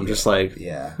elves, and I'm just like,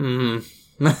 no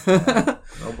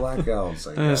black elves.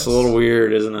 I guess. It's a little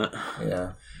weird, isn't it?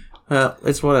 Yeah.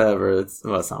 It's whatever. It's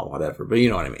not whatever, but you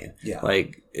know what I mean. Yeah.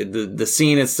 Like the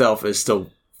scene itself is still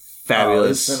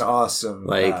fabulous. It's an awesome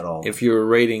battle. If you were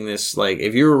rating this,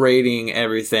 if you were rating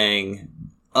everything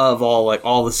of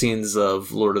all the scenes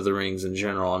of Lord of the Rings in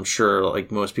general, I'm sure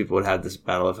most people would have this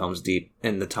Battle of Helm's Deep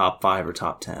in the top 5 or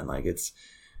top 10. It's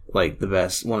the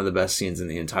best, one of the best scenes in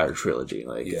the entire trilogy.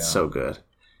 It's so good.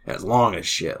 And it's long as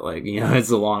shit. It's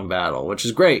a long battle, which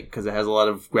is great because it has a lot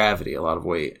of gravity, a lot of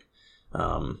weight.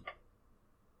 But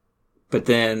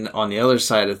then on the other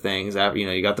side of things,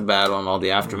 you got the battle and all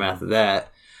the aftermath of that.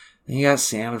 And you got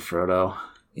Sam and Frodo.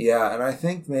 Yeah, and I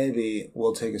think maybe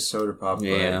we'll take a soda pop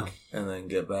break and then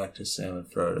get back to Sam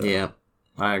and Frodo. Yeah,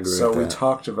 I agree with that. So we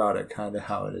talked about it kind of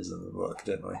how it is in the book,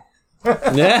 didn't we?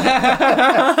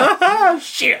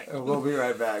 Shit. We'll be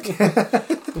right back.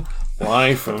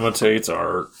 Life imitates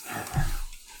art.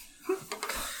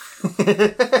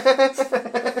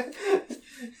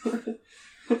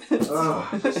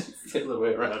 It's the other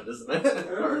way around, isn't it?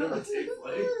 Art imitates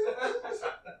life.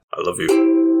 I love you.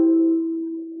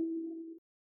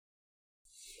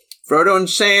 Frodo and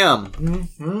Sam.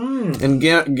 Mm-hmm. And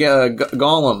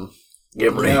Gollum.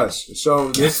 Gimli. Yes.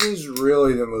 So this is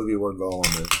really the movie where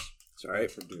Gollum is. It's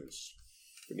alright. Produced.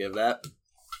 Forgive that.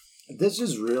 This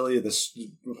is really the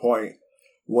point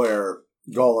where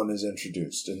Gollum is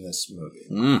introduced in this movie.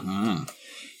 Mm-hmm.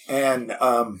 And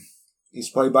he's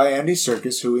played by Andy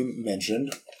Serkis, who we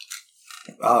mentioned.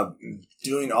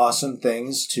 Doing awesome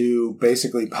things to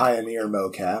basically pioneer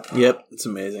mocap. Yep, it's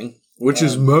amazing. Which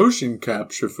is motion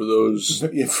capture for those...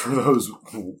 Yeah, for those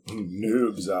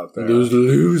noobs out there. Those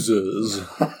losers.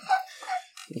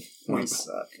 We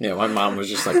suck. Yeah, my mom was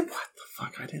just like, what the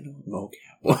fuck? I didn't know what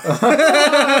mocap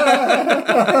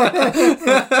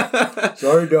was.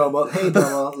 Sorry, Doma. Hey,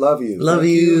 Doma. Love you. Love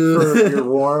Thank you. For your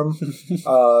warm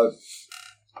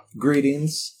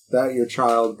greetings that your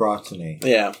child brought to me.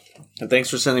 Yeah. And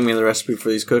thanks for sending me the recipe for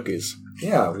these cookies.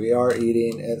 Yeah, we are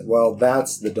eating... Well,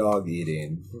 that's the dog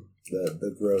eating.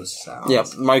 The gross sounds. Yeah,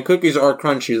 my cookies are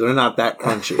crunchy. They're not that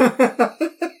crunchy.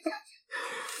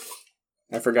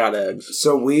 I forgot eggs.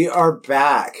 So we are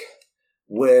back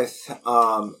with...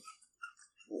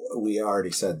 we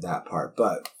already said that part,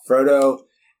 but Frodo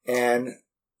and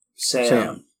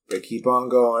Sam. They keep on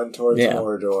going towards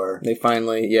Mordor. They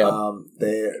finally,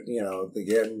 they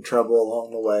get in trouble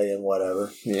along the way and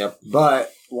whatever. Yep.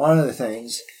 But one of the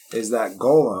things is that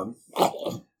Gollum,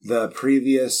 the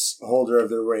previous holder of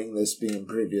the ring, this being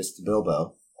previous to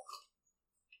Bilbo,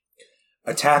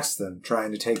 attacks them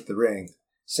trying to take the ring.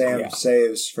 Sam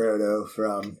saves Frodo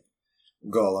from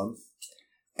Gollum,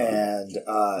 and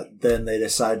then they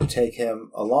decide to take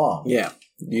him along. Yeah,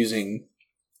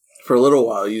 for a little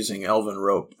while using elven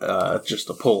rope just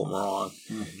to pull him along.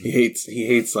 Mm-hmm. He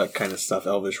hates that kind of stuff,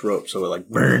 elvish rope, so it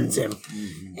burns him.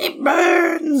 Mm-hmm. It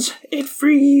burns! It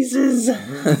freezes!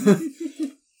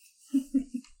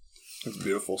 It's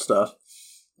beautiful stuff.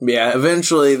 Yeah,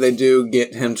 eventually they do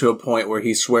get him to a point where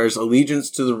he swears allegiance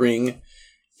to the ring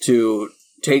to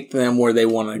take them where they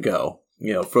want to go.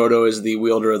 Frodo is the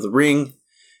wielder of the ring,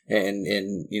 and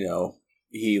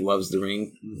he loves the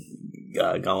ring.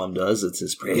 Gollum does. It's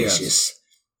his precious. Yes.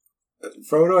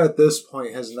 Frodo at this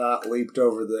point has not leaped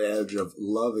over the edge of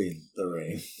loving the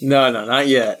ring. No, not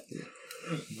yet.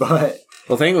 But...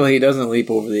 Well, thankfully he doesn't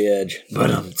leap over the edge. But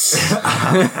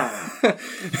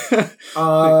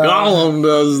Gollum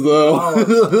does, though.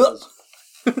 Gollum does.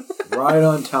 Right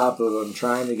on top of him,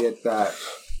 trying to get that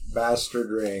bastard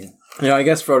ring. I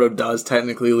guess Frodo does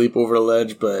technically leap over the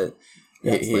ledge, but...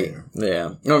 That's later.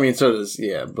 Yeah. I mean, so does...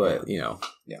 Yeah, but, Yeah.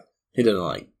 He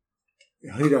doesn't,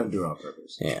 He doesn't do it on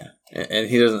purpose. Yeah. And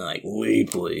he doesn't,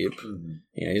 leap. Mm-hmm.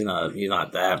 He's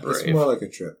not that brave. It's more like a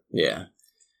trip. Yeah.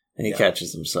 And he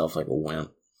catches himself like a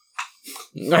wimp.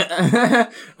 I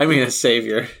mean, a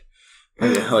savior.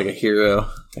 Like a hero.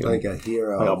 Like a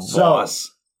hero. Like a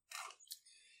boss.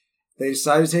 They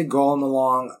decide to take Gollum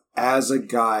along. as a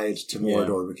guide to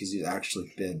Mordor because he's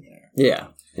actually been there. Yeah,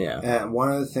 yeah. And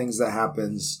one of the things that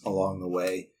happens along the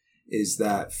way is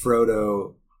that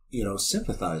Frodo,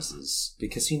 sympathizes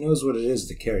because he knows what it is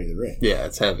to carry the ring. Yeah,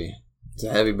 it's heavy. It's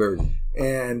a heavy burden.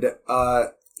 And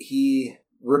he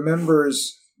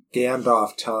remembers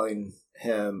Gandalf telling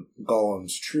him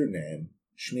Gollum's true name,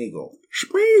 Sméagol.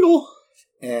 Sméagol!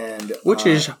 And which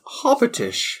is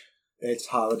Hobbitish. It's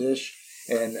Hobbitish,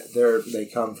 and they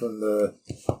come from the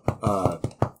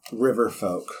river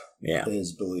folk, it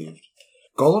is believed.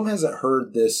 Gollum hasn't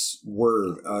heard this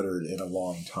word uttered in a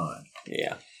long time.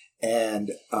 Yeah.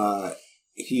 And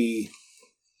he,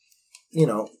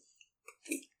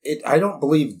 I don't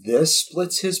believe this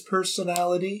splits his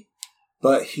personality,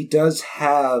 but he does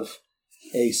have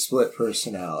a split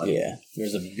personality. Yeah,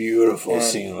 there's a beautiful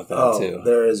scene with that too.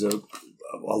 There is a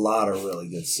lot of really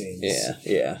good scenes.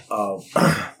 Yeah.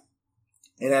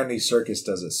 And Andy Serkis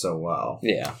does it so well.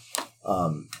 Yeah.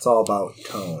 It's all about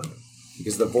tone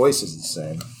because the voice is the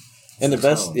same. And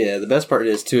the best part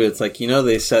is too, it's like,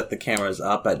 they set the cameras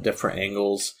up at different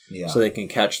angles so they can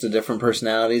catch the different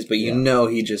personalities, but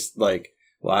he just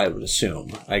well, I would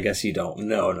assume. I guess you don't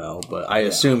know, but I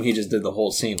assume he just did the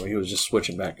whole scene where he was just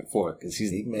switching back and forth because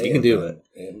he can do it.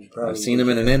 I've seen him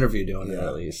in an interview doing it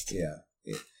at least. Yeah.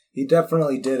 He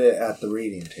definitely did it at the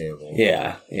reading table.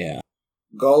 Yeah.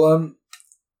 Gollum,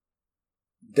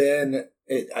 then,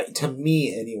 to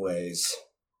me anyways,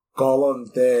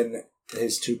 Gollum then,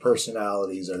 his two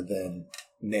personalities are then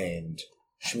named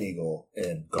Sméagol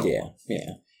and Gollum. Yeah.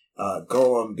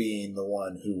 Gollum being the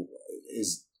one who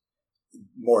is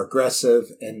more aggressive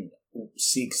and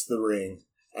seeks the ring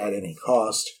at any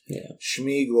cost. Yeah.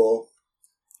 Sméagol,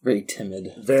 very timid,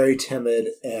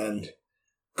 and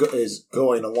is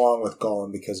going along with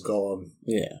Gollum because Gollum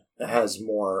has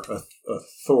more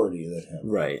authority than him.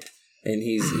 Right. And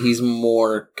he's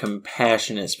more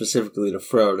compassionate, specifically to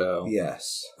Frodo.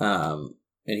 Yes. And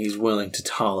he's willing to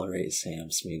tolerate Sam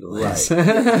Sméagol. Right.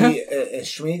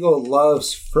 Sméagol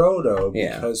loves Frodo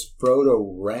because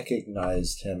Frodo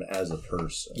recognized him as a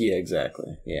person. Yeah,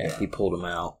 exactly. Yeah, he pulled him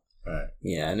out. Right.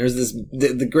 Yeah, and there's this...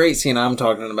 The great scene I'm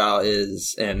talking about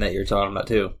is, and that you're talking about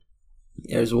too,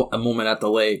 there's a moment at the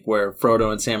lake where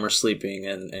Frodo and Sam are sleeping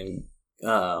and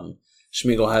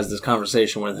Sméagol has this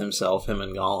conversation with himself, him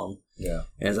and Gollum. Yeah.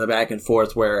 And it's a back and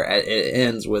forth where it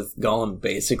ends with Gollum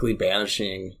basically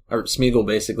banishing, or Sméagol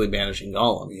basically banishing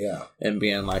Gollum. Yeah. And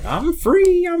being like, I'm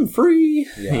free.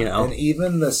 Yeah. And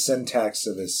even the syntax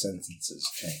of his sentences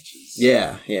changes.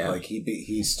 Yeah. Like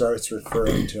he starts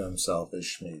referring to himself as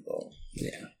Sméagol.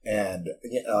 Yeah. And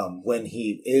when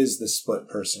he is the split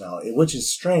personality, which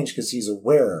is strange because he's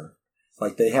aware,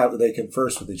 like they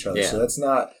converse with each other. Yeah. So that's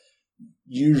not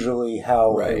usually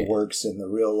how it works in the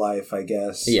real life, I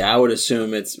guess. Yeah, I would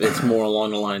assume it's more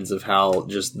along the lines of how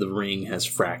just the ring has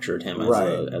fractured him as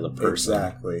a person.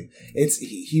 Exactly.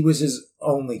 He was his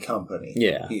only company.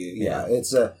 Yeah.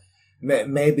 It's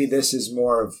maybe this is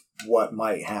more of what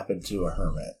might happen to a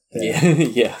hermit.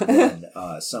 Than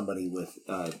somebody with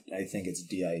I think it's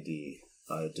DID,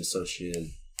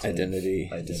 dissociated identity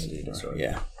disorder.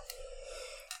 Yeah.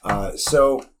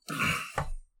 So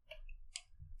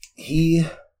he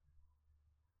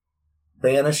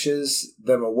banishes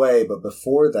them away, but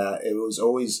before that, it was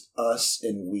always us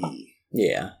and we.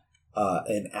 Yeah.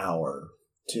 An hour,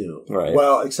 too. Right.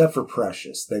 Well, except for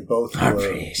Precious. They both were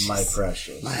precious. my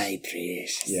precious. My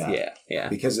precious. Yeah.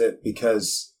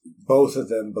 Because both of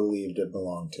them believed it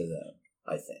belonged to them,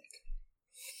 I think.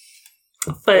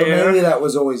 Fair. Or maybe that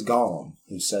was always Gollum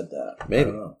who said that. Maybe.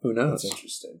 I don't know. Who knows? That's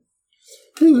interesting.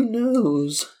 Who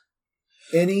knows?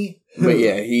 But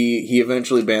he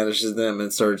eventually banishes them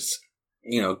and starts,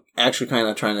 actually kind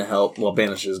of trying to help. Well,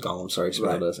 banishes Gollum, sorry,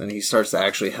 does, and he starts to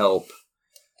actually help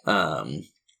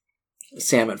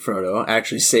Sam and Frodo,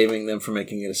 actually saving them from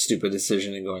making a stupid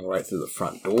decision and going right through the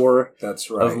front door.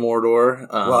 That's right. Of Mordor.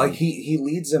 He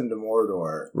leads them to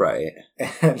Mordor, right?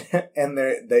 And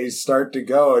they start to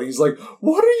go, and he's like,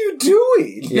 "What are you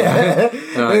doing?" Yeah,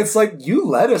 and it's like, "You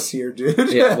led us here,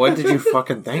 dude." Yeah, what did you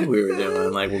fucking think we were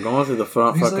doing? Like, we're going through the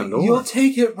front fucking door. You'll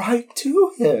take it right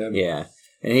to him. Yeah.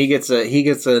 And he gets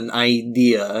an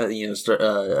idea,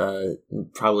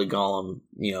 probably Gollum,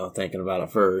 thinking about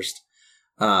it first,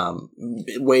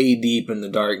 way deep in the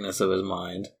darkness of his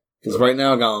mind. Because right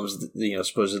now Gollum's,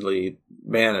 supposedly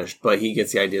banished, but he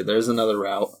gets the idea. There's another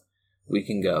route we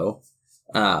can go.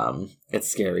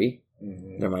 It's scary.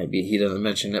 Mm-hmm. There might be, he doesn't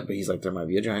mention it, but he's like, there might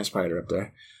be a giant spider up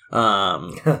there.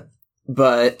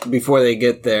 But before they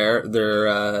get there,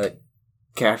 they're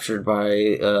captured by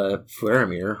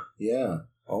Faramir. Yeah.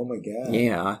 Oh my god.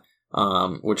 Yeah.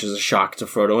 which is a shock to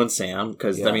Frodo and Sam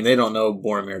because I mean they don't know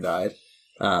Boromir died.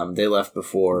 They left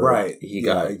before he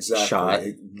got shot.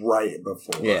 Right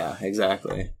before. Yeah,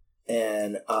 exactly.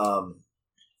 And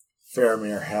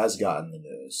Faramir has gotten the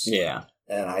news. Yeah.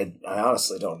 And I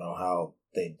honestly don't know how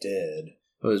they did.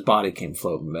 But his body came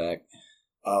floating back.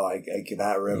 Oh,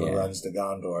 that river runs to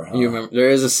Gondor, huh? You remember, there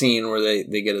is a scene where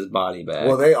they get his body back.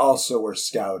 Well, they also were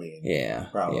scouting. Yeah.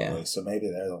 Probably. Yeah. So maybe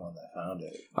they're the one that found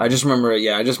it. I just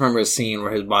remember a scene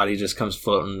where his body just comes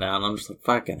floating down. I'm just like,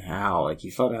 fucking how? Like,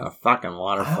 he fell down a fucking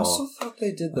waterfall. I also thought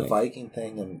they did the Viking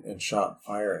thing and shot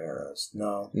fire arrows.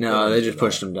 No. No, they just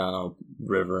pushed him down a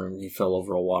river and he fell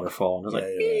over a waterfall. And I was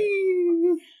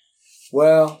right.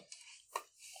 Well...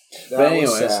 But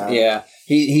anyways,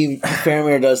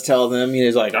 Faramir does tell them,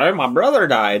 he's like, "Oh, my brother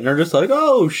died," and they're just like,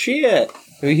 "Oh shit!"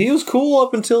 I mean, he was cool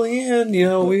up until the end. You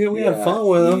know, we had fun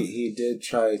with him. He did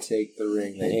try to take the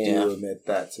ring. They do admit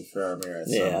that to Faramir at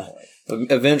some point.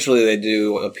 Eventually, they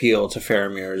do appeal to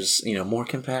Faramir's, more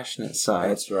compassionate side.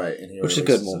 That's right, which is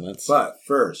good moments. But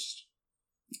first,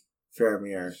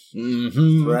 Faramir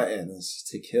threatens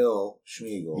to kill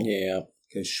Sméagol. Yeah,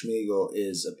 because Sméagol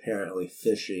is apparently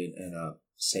fishing in a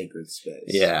sacred space.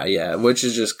 Yeah, which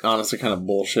is just honestly kind of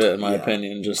bullshit in my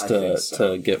opinion, just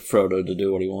to get Frodo to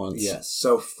do what he wants. Yes,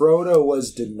 so Frodo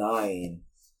was denying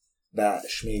that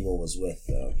Sméagol was with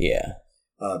them. Yeah.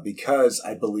 Because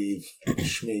I believe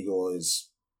Sméagol is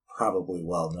probably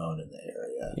well known in the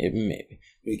area. Yeah, maybe.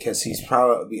 Because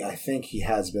I think he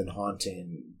has been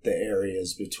haunting the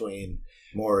areas between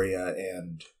Moria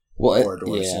and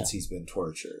Mordor since he's been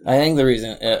tortured. I think the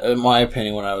reason, in my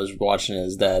opinion, when I was watching it,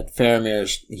 is that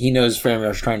he knows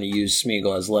Faramir's trying to use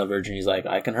Sméagol as leverage, and he's like,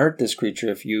 I can hurt this creature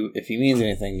if he means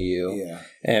anything to you. Yeah.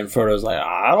 And Frodo's like,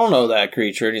 I don't know that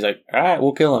creature, and he's like, all right,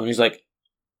 we'll kill him. And he's like,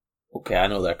 okay, I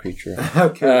know that creature.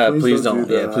 Okay, please don't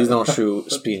shoot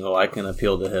Sméagol. I can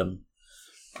appeal to him.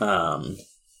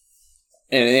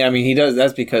 And I mean, he does.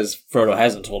 That's because Frodo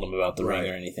hasn't told him about the ring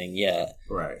or anything yet.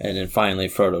 Right. And then finally,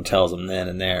 Frodo tells him then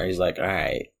and there. He's like, "All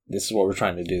right, this is what we're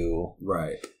trying to do."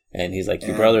 Right. And he's like,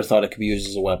 "Your brother thought it could be used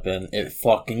as a weapon. It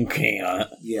fucking can't."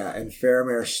 Yeah, and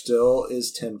Faramir still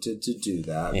is tempted to do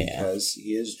that because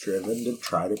he is driven to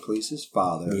try to please his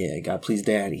father. Yeah, you gotta please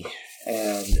Daddy.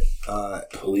 And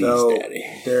please, Daddy.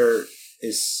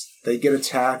 They get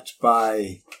attacked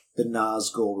by the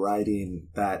Nazgul riding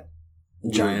that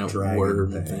giant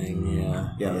worm thing.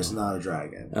 Yeah, it's not a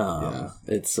dragon.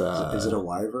 It's is it a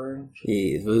wyvern?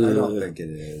 I don't think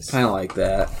it is. Kind of like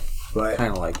that. But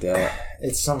kind of like that.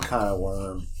 It's some kind of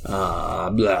worm. Blah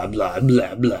blah blah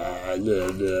blah blah.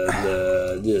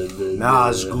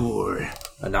 Nazgul.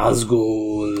 A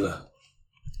Nazgul.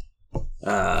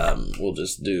 We'll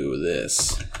just do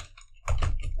this.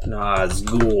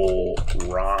 Nazgul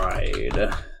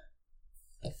ride.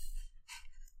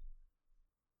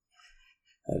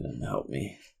 That didn't help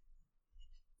me.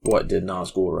 What did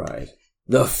Nazgul ride?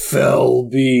 The fell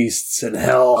beasts and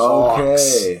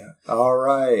hellhawks. Okay. All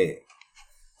right.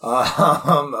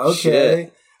 Okay.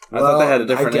 Shit. I thought they had a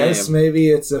different name. I guess maybe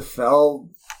it's a fell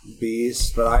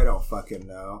beast, but I don't fucking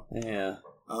know. Yeah.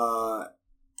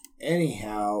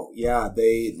 Anyhow,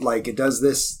 they it does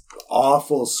this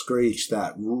awful screech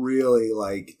that really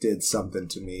did something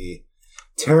to me.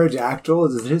 Pterodactyl,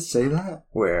 does it say that?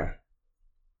 Where?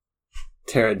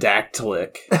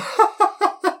 Pterodactylic.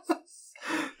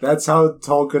 That's how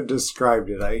Tolkien described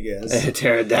it, I guess.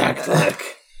 Pterodactylic.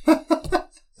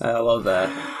 I love that.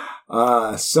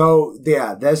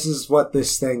 This is what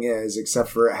this thing is, except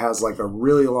for it has a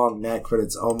really long neck, but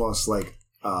it's almost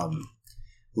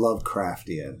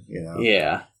Lovecraftian,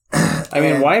 Yeah. I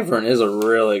mean, wyvern is a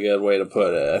really good way to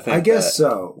put it. I guess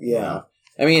so, yeah.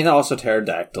 I mean, also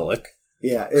pterodactylic.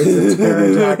 Yeah, it's a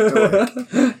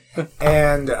pterodactylic.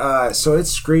 And so it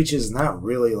screeches, and that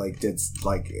really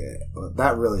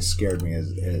that really scared me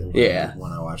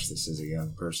when I watched this as a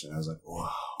young person. I was like,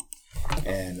 wow.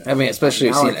 And I mean,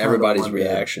 especially seeing everybody's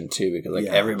reaction too, because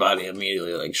everybody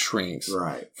immediately shrinks.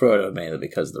 Right. Frodo mainly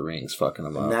because the ring's fucking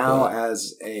him up. Now,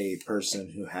 as a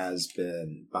person who has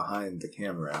been behind the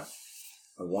camera,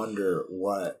 I wonder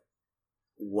what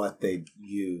they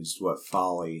used, what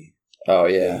folly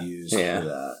they used for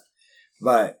that.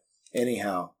 But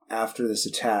anyhow, after this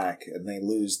attack, and they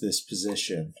lose this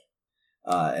position,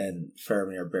 and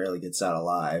Faramir barely gets out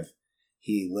alive,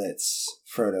 he lets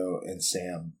Frodo and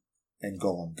Sam and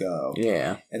Gollum go.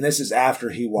 Yeah. And this is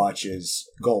after he watches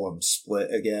Gollum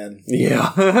split again.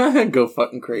 Yeah. Go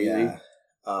fucking crazy. Yeah.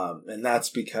 And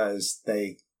that's because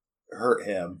they hurt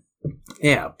him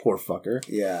Yeah, poor fucker.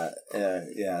 Yeah,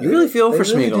 yeah. You really feel for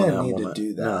Smeagol They in that didn't need moment. to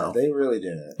do that. No. They really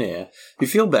didn't. Yeah, you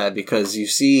feel bad because you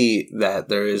see that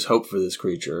there is hope for this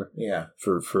creature. Yeah.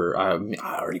 I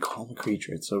already call him a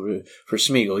creature. It's so rude. For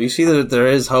Smeagol, you see that there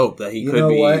is hope that he could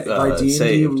be what? By D&D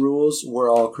saved. rules,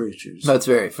 we're all creatures. That's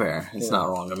very fair. It's not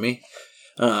wrong of me.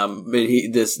 But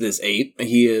this ape,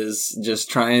 he is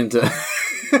just trying to.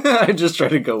 I just try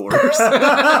to go worse.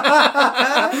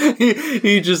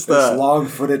 he just this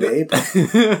long-footed ape,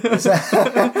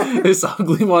 this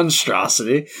ugly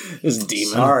monstrosity, this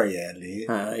demon. Sorry, Andy.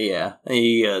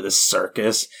 This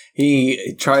circus.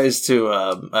 He tries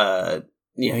to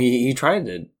he tried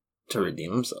to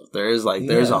redeem himself. There's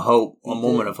a hope, a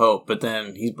moment of hope, but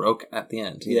then he's broken at the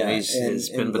end. He's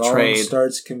been betrayed. Gollum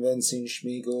starts convincing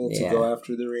Smeagol to go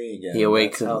after the ring again. He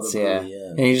awakens,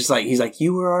 and he's like,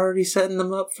 you were already setting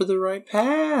them up for the right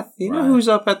path. You know who's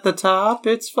up at the top?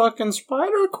 It's fucking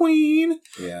Spider Queen.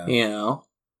 Yeah,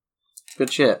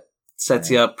 good shit.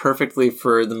 Sets you up perfectly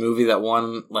for the movie that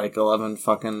won 11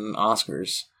 fucking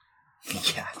Oscars.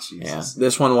 Yeah, Jesus. Yeah.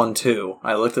 This one won 2.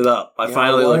 I looked it up. I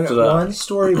finally looked it up. One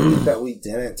story beat that we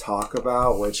didn't talk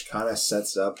about, which kind of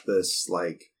sets up this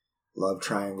love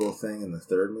triangle thing in the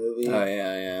third movie. Oh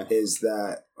yeah. Is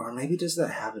that, or maybe does that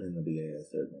happen in the beginning of the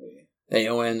third movie?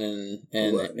 Eowyn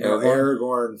and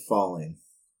Aragorn falling.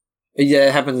 Yeah,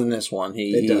 it happens in this one.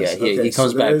 He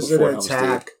comes back before Helm's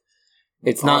Deep.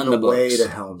 It's not in the books. Way to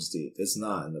Helm's Deep. It's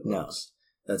not in the books.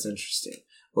 No. That's interesting.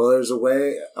 Well, there's a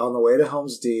way, on the way to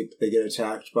Helm's Deep, they get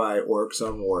attacked by orcs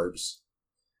on warps,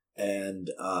 and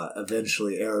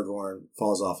eventually Aragorn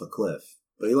falls off a cliff.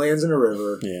 But he lands in a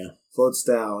river, floats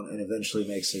down, and eventually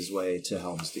makes his way to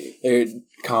Helm's Deep. It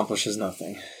accomplishes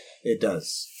nothing. It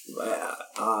does.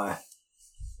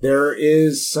 There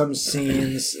is some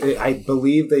scenes, I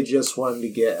believe they just wanted to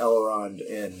get Elrond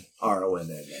and Arwen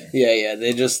in there. Yeah,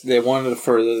 they wanted to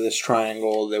further this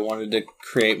triangle. They wanted to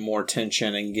create more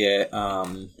tension and get,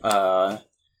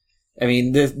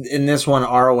 in this one,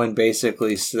 Arwen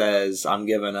basically says, I'm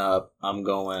giving up, I'm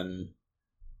going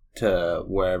to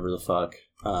wherever the fuck,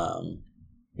 I'm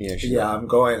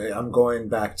going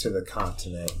back to the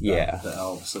continent that the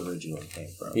elves originally came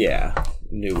from. Yeah.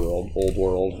 New world, old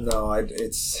world. No,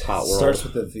 it hot world. Starts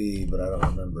with a V, but I don't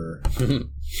remember.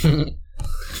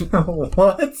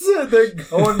 What? They're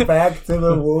going back to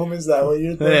the womb? Is that what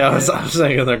you're thinking? Yeah, I was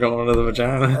thinking they're going to the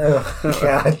vagina. Oh,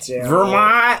 God damn.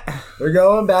 Vermont! They're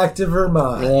going back to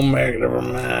Vermont. Going back to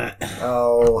Vermont.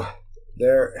 Oh,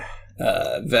 they're...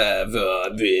 Arwen,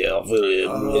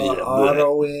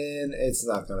 it's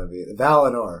not going to be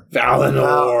Valinor.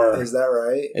 Is that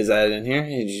right? Is that in here?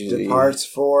 Departs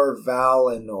for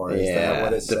Valinor. Is that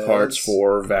what it says? Departs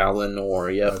for Valinor.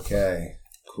 Yep. Okay.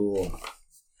 Cool.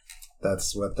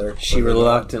 That's what they're. She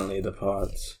reluctantly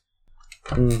departs.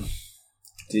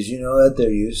 Did you know that there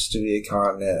used to be a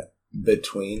continent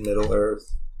between Middle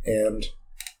Earth and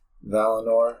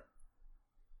Valinor?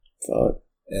 Fuck.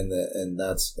 And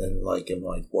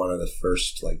one of the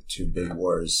first 2 big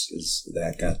wars is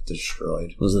that got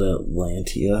destroyed. Was it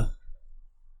Atlantia?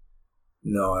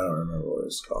 No, I don't remember what it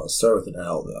was called. It started with an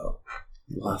L though.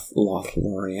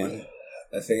 Lothlorien.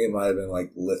 I think it might have been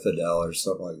Lithadel or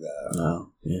something like that.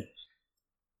 Oh, yeah.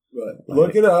 But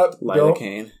look it up.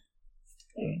 Lidocaine.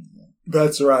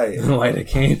 That's right.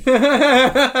 Lidocaine.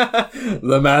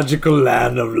 The magical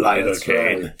land of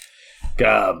Lidocaine.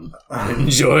 Come,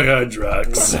 enjoy our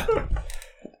drugs.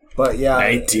 But yeah,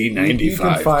 1995. You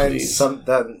can find please.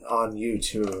 something on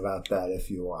YouTube about that if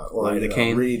you want, or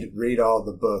read all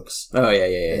the books. Oh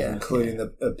yeah, including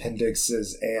the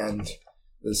appendixes and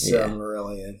the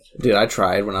Silmarillion. Dude, I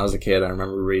tried when I was a kid. I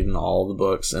remember reading all the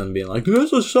books and being like,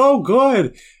 "This is so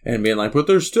good," and being like, "But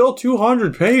there's still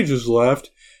 200 pages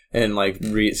left," and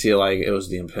it was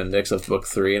the appendix of book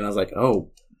 3, and I was like,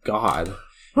 "Oh God."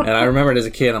 And I remembered as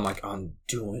a kid, I'm like, I'm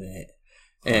doing it.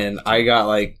 And I got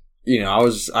I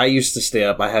used to stay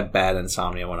up. I had bad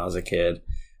insomnia when I was a kid.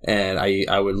 And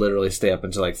I would literally stay up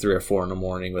until 3 or 4 in the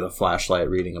morning with a flashlight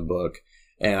reading a book.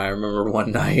 And I remember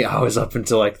one night I was up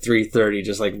until 3:30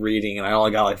 just reading, and I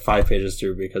only got 5 pages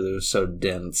through because it was so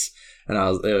dense. And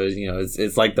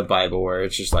it's like the Bible where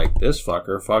it's just this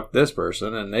fucker fucked this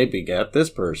person and they beget this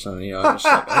person. It's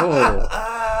oh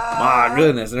my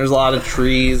goodness. And there's a lot of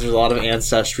trees. There's a lot of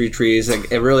ancestry trees.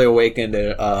 It really awakened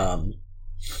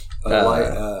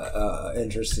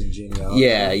interest in genealogy.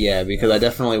 Yeah, because I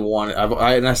definitely want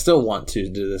and I still want to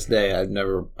this day. I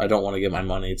don't want to give my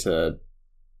money to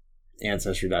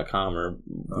Ancestry.com or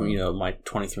my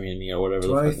 23andMe or whatever.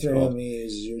 23andMe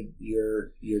is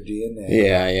your DNA.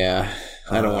 Yeah.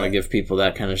 I don't want to give people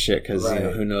that kind of shit because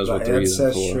who knows what they're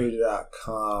using for.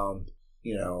 Ancestry.com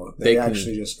they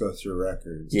actually just go through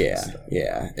records.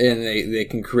 Yeah, and they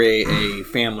can create a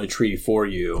family tree for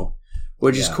you,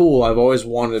 which is cool. I've always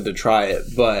wanted to try it,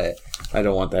 but I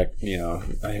don't want that.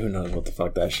 Who knows what the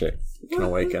fuck that shit can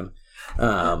awaken.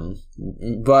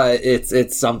 But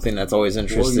it's something that's always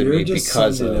interested me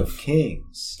because of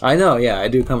kings. I know, yeah, I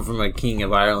do come from a king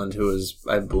of Ireland who was,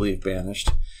 I believe,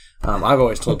 banished. I've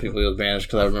always told people he was banished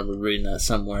because I remember reading that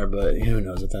somewhere, but who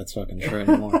knows if that's fucking true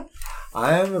anymore.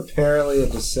 I am apparently a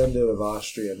descendant of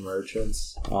Austrian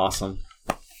merchants. Awesome.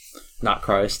 Not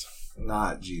Christ.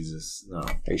 Not Jesus, no.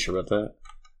 Are you sure about that?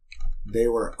 They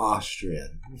were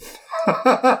Austrian.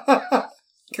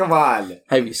 Come on.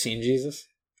 Have you seen Jesus?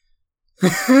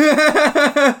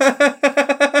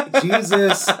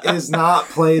 Jesus is not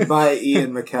played by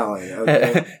Ian McKellen.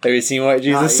 Okay? Have you seen White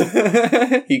Jesus?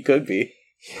 He could be.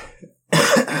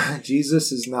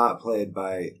 Jesus is not played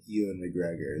by Ewan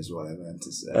McGregor, is what I meant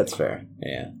to say. That's fair.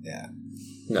 Yeah.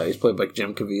 No, he's played by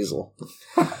Jim Caviezel.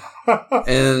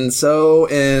 And so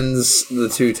ends The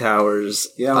Two Towers.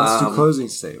 Yeah, let's do closing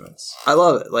statements. I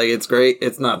love it. Like, it's great.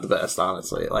 It's not the best,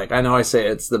 honestly. Like, I know I say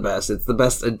it's the best. It's the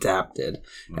best adapted.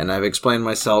 And I've explained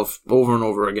myself over and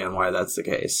over again why that's the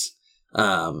case.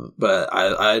 But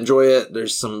I enjoy it.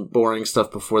 There's some boring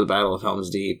stuff before the Battle of Helm's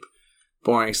Deep.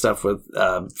 Boring stuff with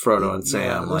Frodo and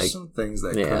Sam. There's some things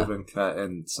that could have been cut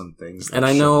and some things that and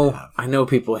I know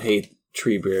people hate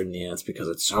Treebeard and the Ants because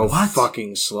it's so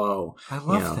fucking slow. I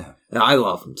love them. And I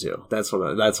love them too. That's what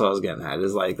I was getting at.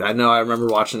 Is like I remember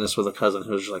watching this with a cousin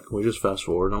who was just like, "Can we just fast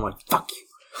forward?" And I'm like, "Fuck you!"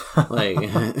 Like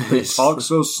they talk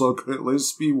so slow. Could at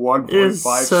least be 1.5 speed.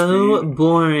 It's so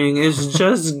boring. It's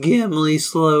just Gimli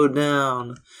slowed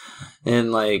down,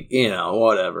 and like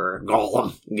whatever.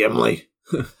 Gollum, Gimli.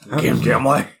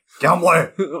 Gimli.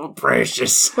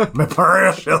 Precious.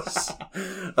 Precious.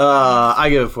 I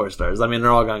give it 4 stars. I mean,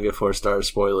 they're all gonna get 4 stars.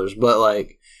 Spoilers, but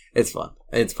like, it's fun.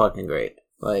 It's fucking great.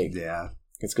 Like,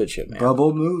 it's good shit, man.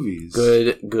 Bubble movies.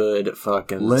 Good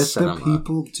fucking Let cinema. the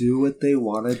people do what they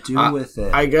want to do with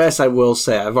it. I guess I will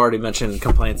say, I've already mentioned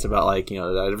complaints about like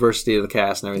the diversity of the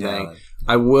cast and everything. Yeah.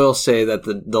 I will say that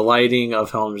the lighting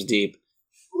of Helm's Deep,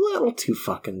 little too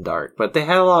fucking dark, but they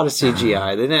had a lot of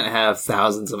CGI. They didn't have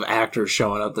thousands of actors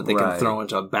showing up that they can throw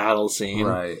into a battle scene.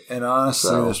 Right. And honestly,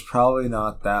 there's probably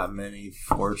not that many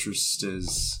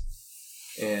fortresses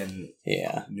in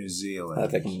New Zealand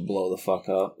that they can blow the fuck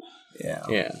up.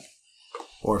 Yeah.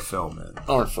 Or film in.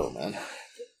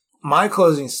 My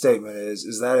closing statement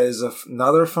is that it is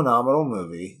another phenomenal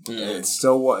movie. It's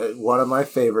still one of my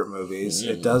favorite movies.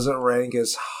 It doesn't rank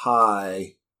as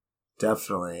high,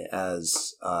 definitely,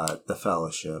 as The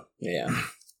Fellowship. Yeah.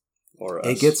 Or Us.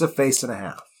 It gets a face and a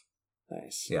half.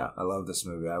 Nice. Yeah, I love this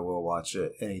movie. I will watch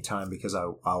it anytime because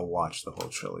I'll watch the whole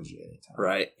trilogy anytime.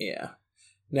 Right, yeah.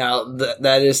 Now,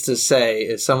 that is to say,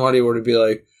 if somebody were to be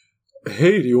like,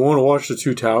 hey, do you want to watch The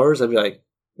Two Towers? I'd be like,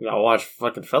 we gotta watch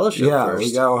fucking Fellowship first. Yeah,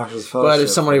 we gotta watch this Fellowship. But if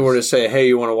somebody were to say, hey,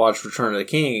 you want to watch Return of the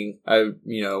King,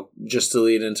 just to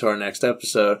lead into our next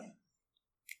episode,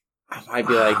 I might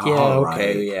be like,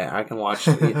 I can watch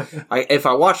it. If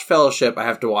I watch Fellowship, I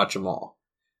have to watch them all.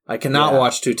 I cannot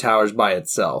watch Two Towers by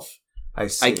itself. I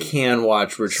see. I can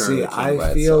watch Return of the King by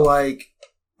itself. I feel like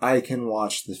I can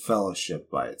watch The Fellowship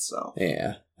by itself.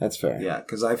 Yeah, that's fair. Yeah,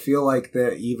 because I feel like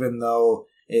that even though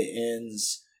it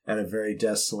ends at a very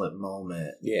desolate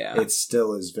moment, it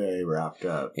still is very wrapped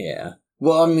up. Yeah.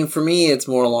 Well, I mean, for me, it's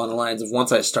more along the lines of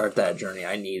once I start that journey,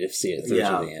 I need to see it through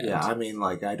to the end. Yeah, I mean,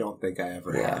 like, I don't think I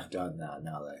ever have done that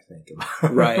now that I think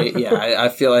about it. Right, yeah. I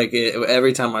feel like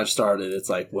every time I've started, it's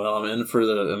like, well, I'm in for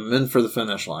the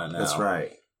finish line now. That's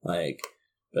right. Like,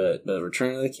 but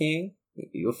Return of the King,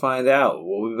 you'll find out.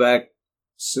 We'll be back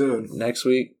soon. Next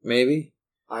week, maybe?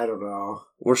 I don't know.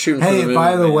 We're shooting for the moon. Hey,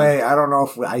 by the way, I don't know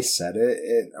if I said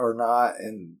it or not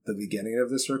in the beginning of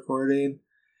this recording.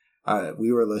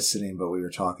 We were listening, but we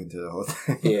were talking to the whole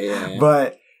thing. Yeah.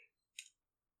 But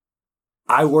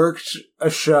I worked a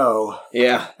show.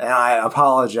 Yeah. And I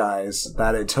apologize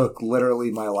that it took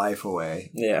literally my life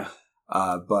away. Yeah.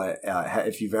 But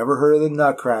if you've ever heard of the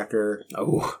Nutcracker,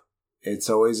 it's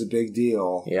always a big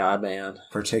deal. Yeah, man.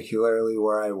 Particularly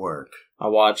where I work. I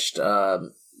watched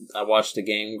the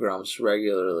Game Grumps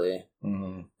regularly,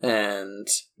 and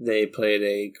they played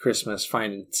a Christmas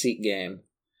find and seek game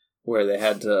where they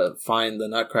had to find the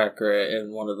Nutcracker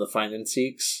in one of the find and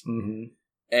seeks, and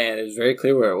it was very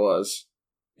clear where it was.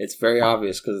 It's very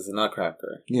obvious because it's a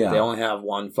Nutcracker. Yeah, they only have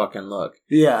one fucking look.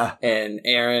 Yeah, and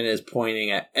Aaron is pointing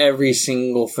at every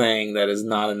single thing that is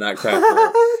not a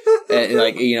Nutcracker. And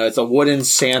like, you know, it's a wooden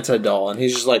Santa doll, and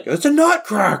he's just like, it's a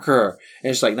nutcracker.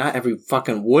 And it's like, not every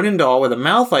fucking wooden doll with a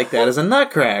mouth like that is a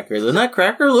nutcracker. The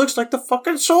nutcracker looks like the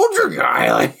fucking soldier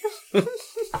guy. Like,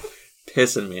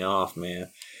 pissing me off, man.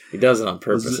 He does it on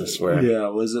purpose, I swear. Yeah,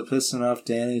 was it pissing off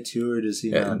Danny too, or does he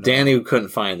not know? Danny couldn't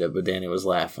find it, but Danny was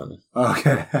laughing.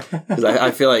 Okay. Because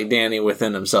I feel like Danny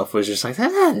within himself was just like,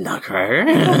 that's not a nutcracker.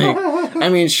 Like, I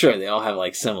mean, sure, they all have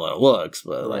like similar looks,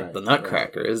 but like the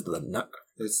nutcracker is the nutcracker.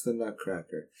 It's the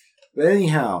nutcracker. But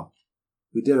anyhow,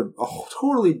 we did a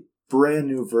totally brand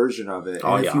new version of it.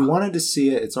 And if you wanted to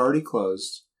see it, it's already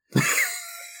closed.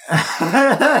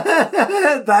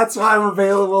 That's why I'm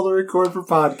available to record for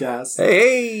podcasts.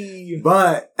 Hey!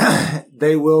 But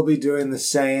they will be doing the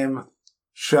same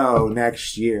show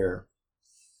next year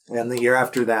and the year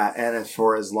after that, and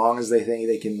for as long as they think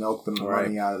they can milk the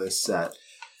money out of this set.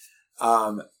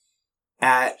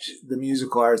 At the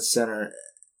Musical Arts Center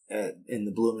in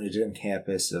the Bloomington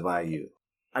campus of IU.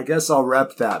 I guess I'll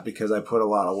rep that because I put a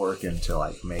lot of work into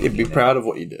like making it. You'd be proud of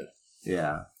what you did.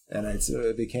 Yeah. And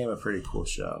it became a pretty cool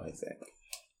show, I think.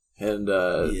 And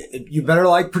you better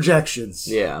like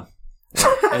projections. Yeah.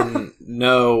 And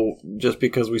no, just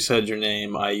because we said your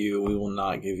name, IU, we will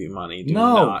not give you money.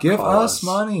 No, give us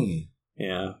money.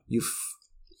 Yeah.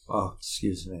 Oh,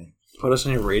 excuse me. Put us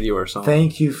on your radio or something.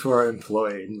 Thank you for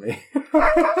employing me.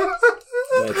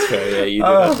 That's fair.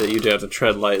 Yeah, you do have to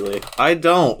tread lightly. I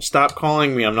don't. Stop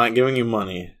calling me. I'm not giving you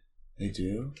money. They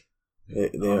do?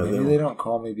 Maybe they don't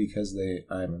call me because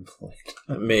I'm employed.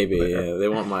 Maybe, yeah. They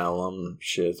want my alum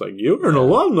shit. It's like, you're an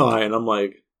alumni. And I'm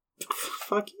like,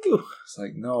 fuck you. It's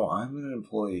like, no, I'm an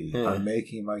employee. Yeah. I'm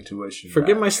making my tuition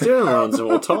Forget back. my student loans and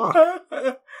we'll talk.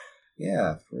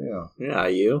 Yeah, for real. Yeah,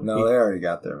 you? No, they already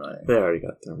got their money. They already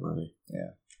got their money. Yeah.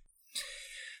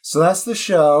 So that's the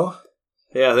show.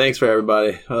 Yeah, thanks for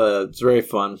everybody. It's very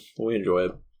fun. We enjoy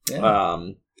it.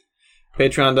 Yeah.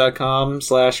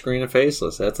 Patreon.com/Green and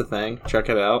Faceless. That's a thing. Check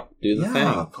it out. Do the thing.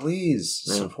 Yeah, please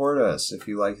support us if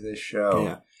you like this show.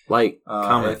 Yeah. Like,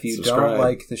 comment, if you subscribe. don't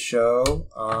like the show,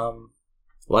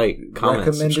 like, comment,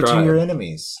 recommend subscribe. it to your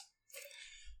enemies.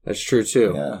 That's true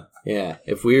too. Yeah. Yeah.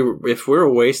 If we're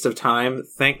a waste of time,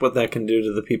 think what that can do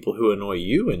to the people who annoy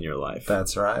you in your life.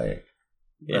 That's right.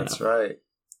 Yeah. That's right.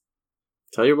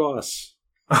 Tell your boss.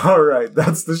 All right.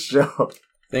 That's the show.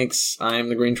 Thanks. I am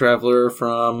the Green Traveler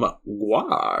from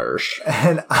Gouache.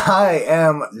 And I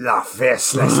am La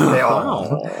Faceless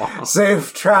Leon.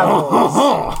 Safe travels.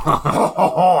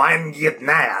 And good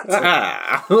night.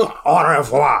 Au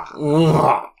revoir.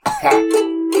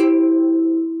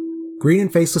 Green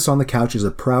and Faceless on the Couch is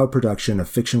a proud production of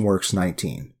FictionWorks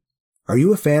 19. Are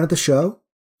you a fan of the show?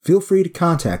 Feel free to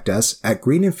contact us at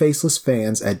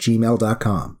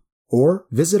greenandfacelessfans@gmail.com or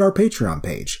visit our Patreon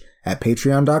page at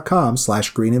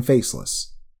patreon.com/greenandfaceless.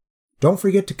 Don't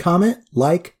forget to comment,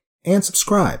 like, and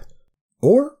subscribe,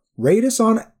 or rate us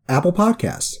on Apple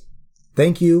Podcasts.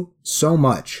 Thank you so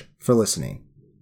much for listening.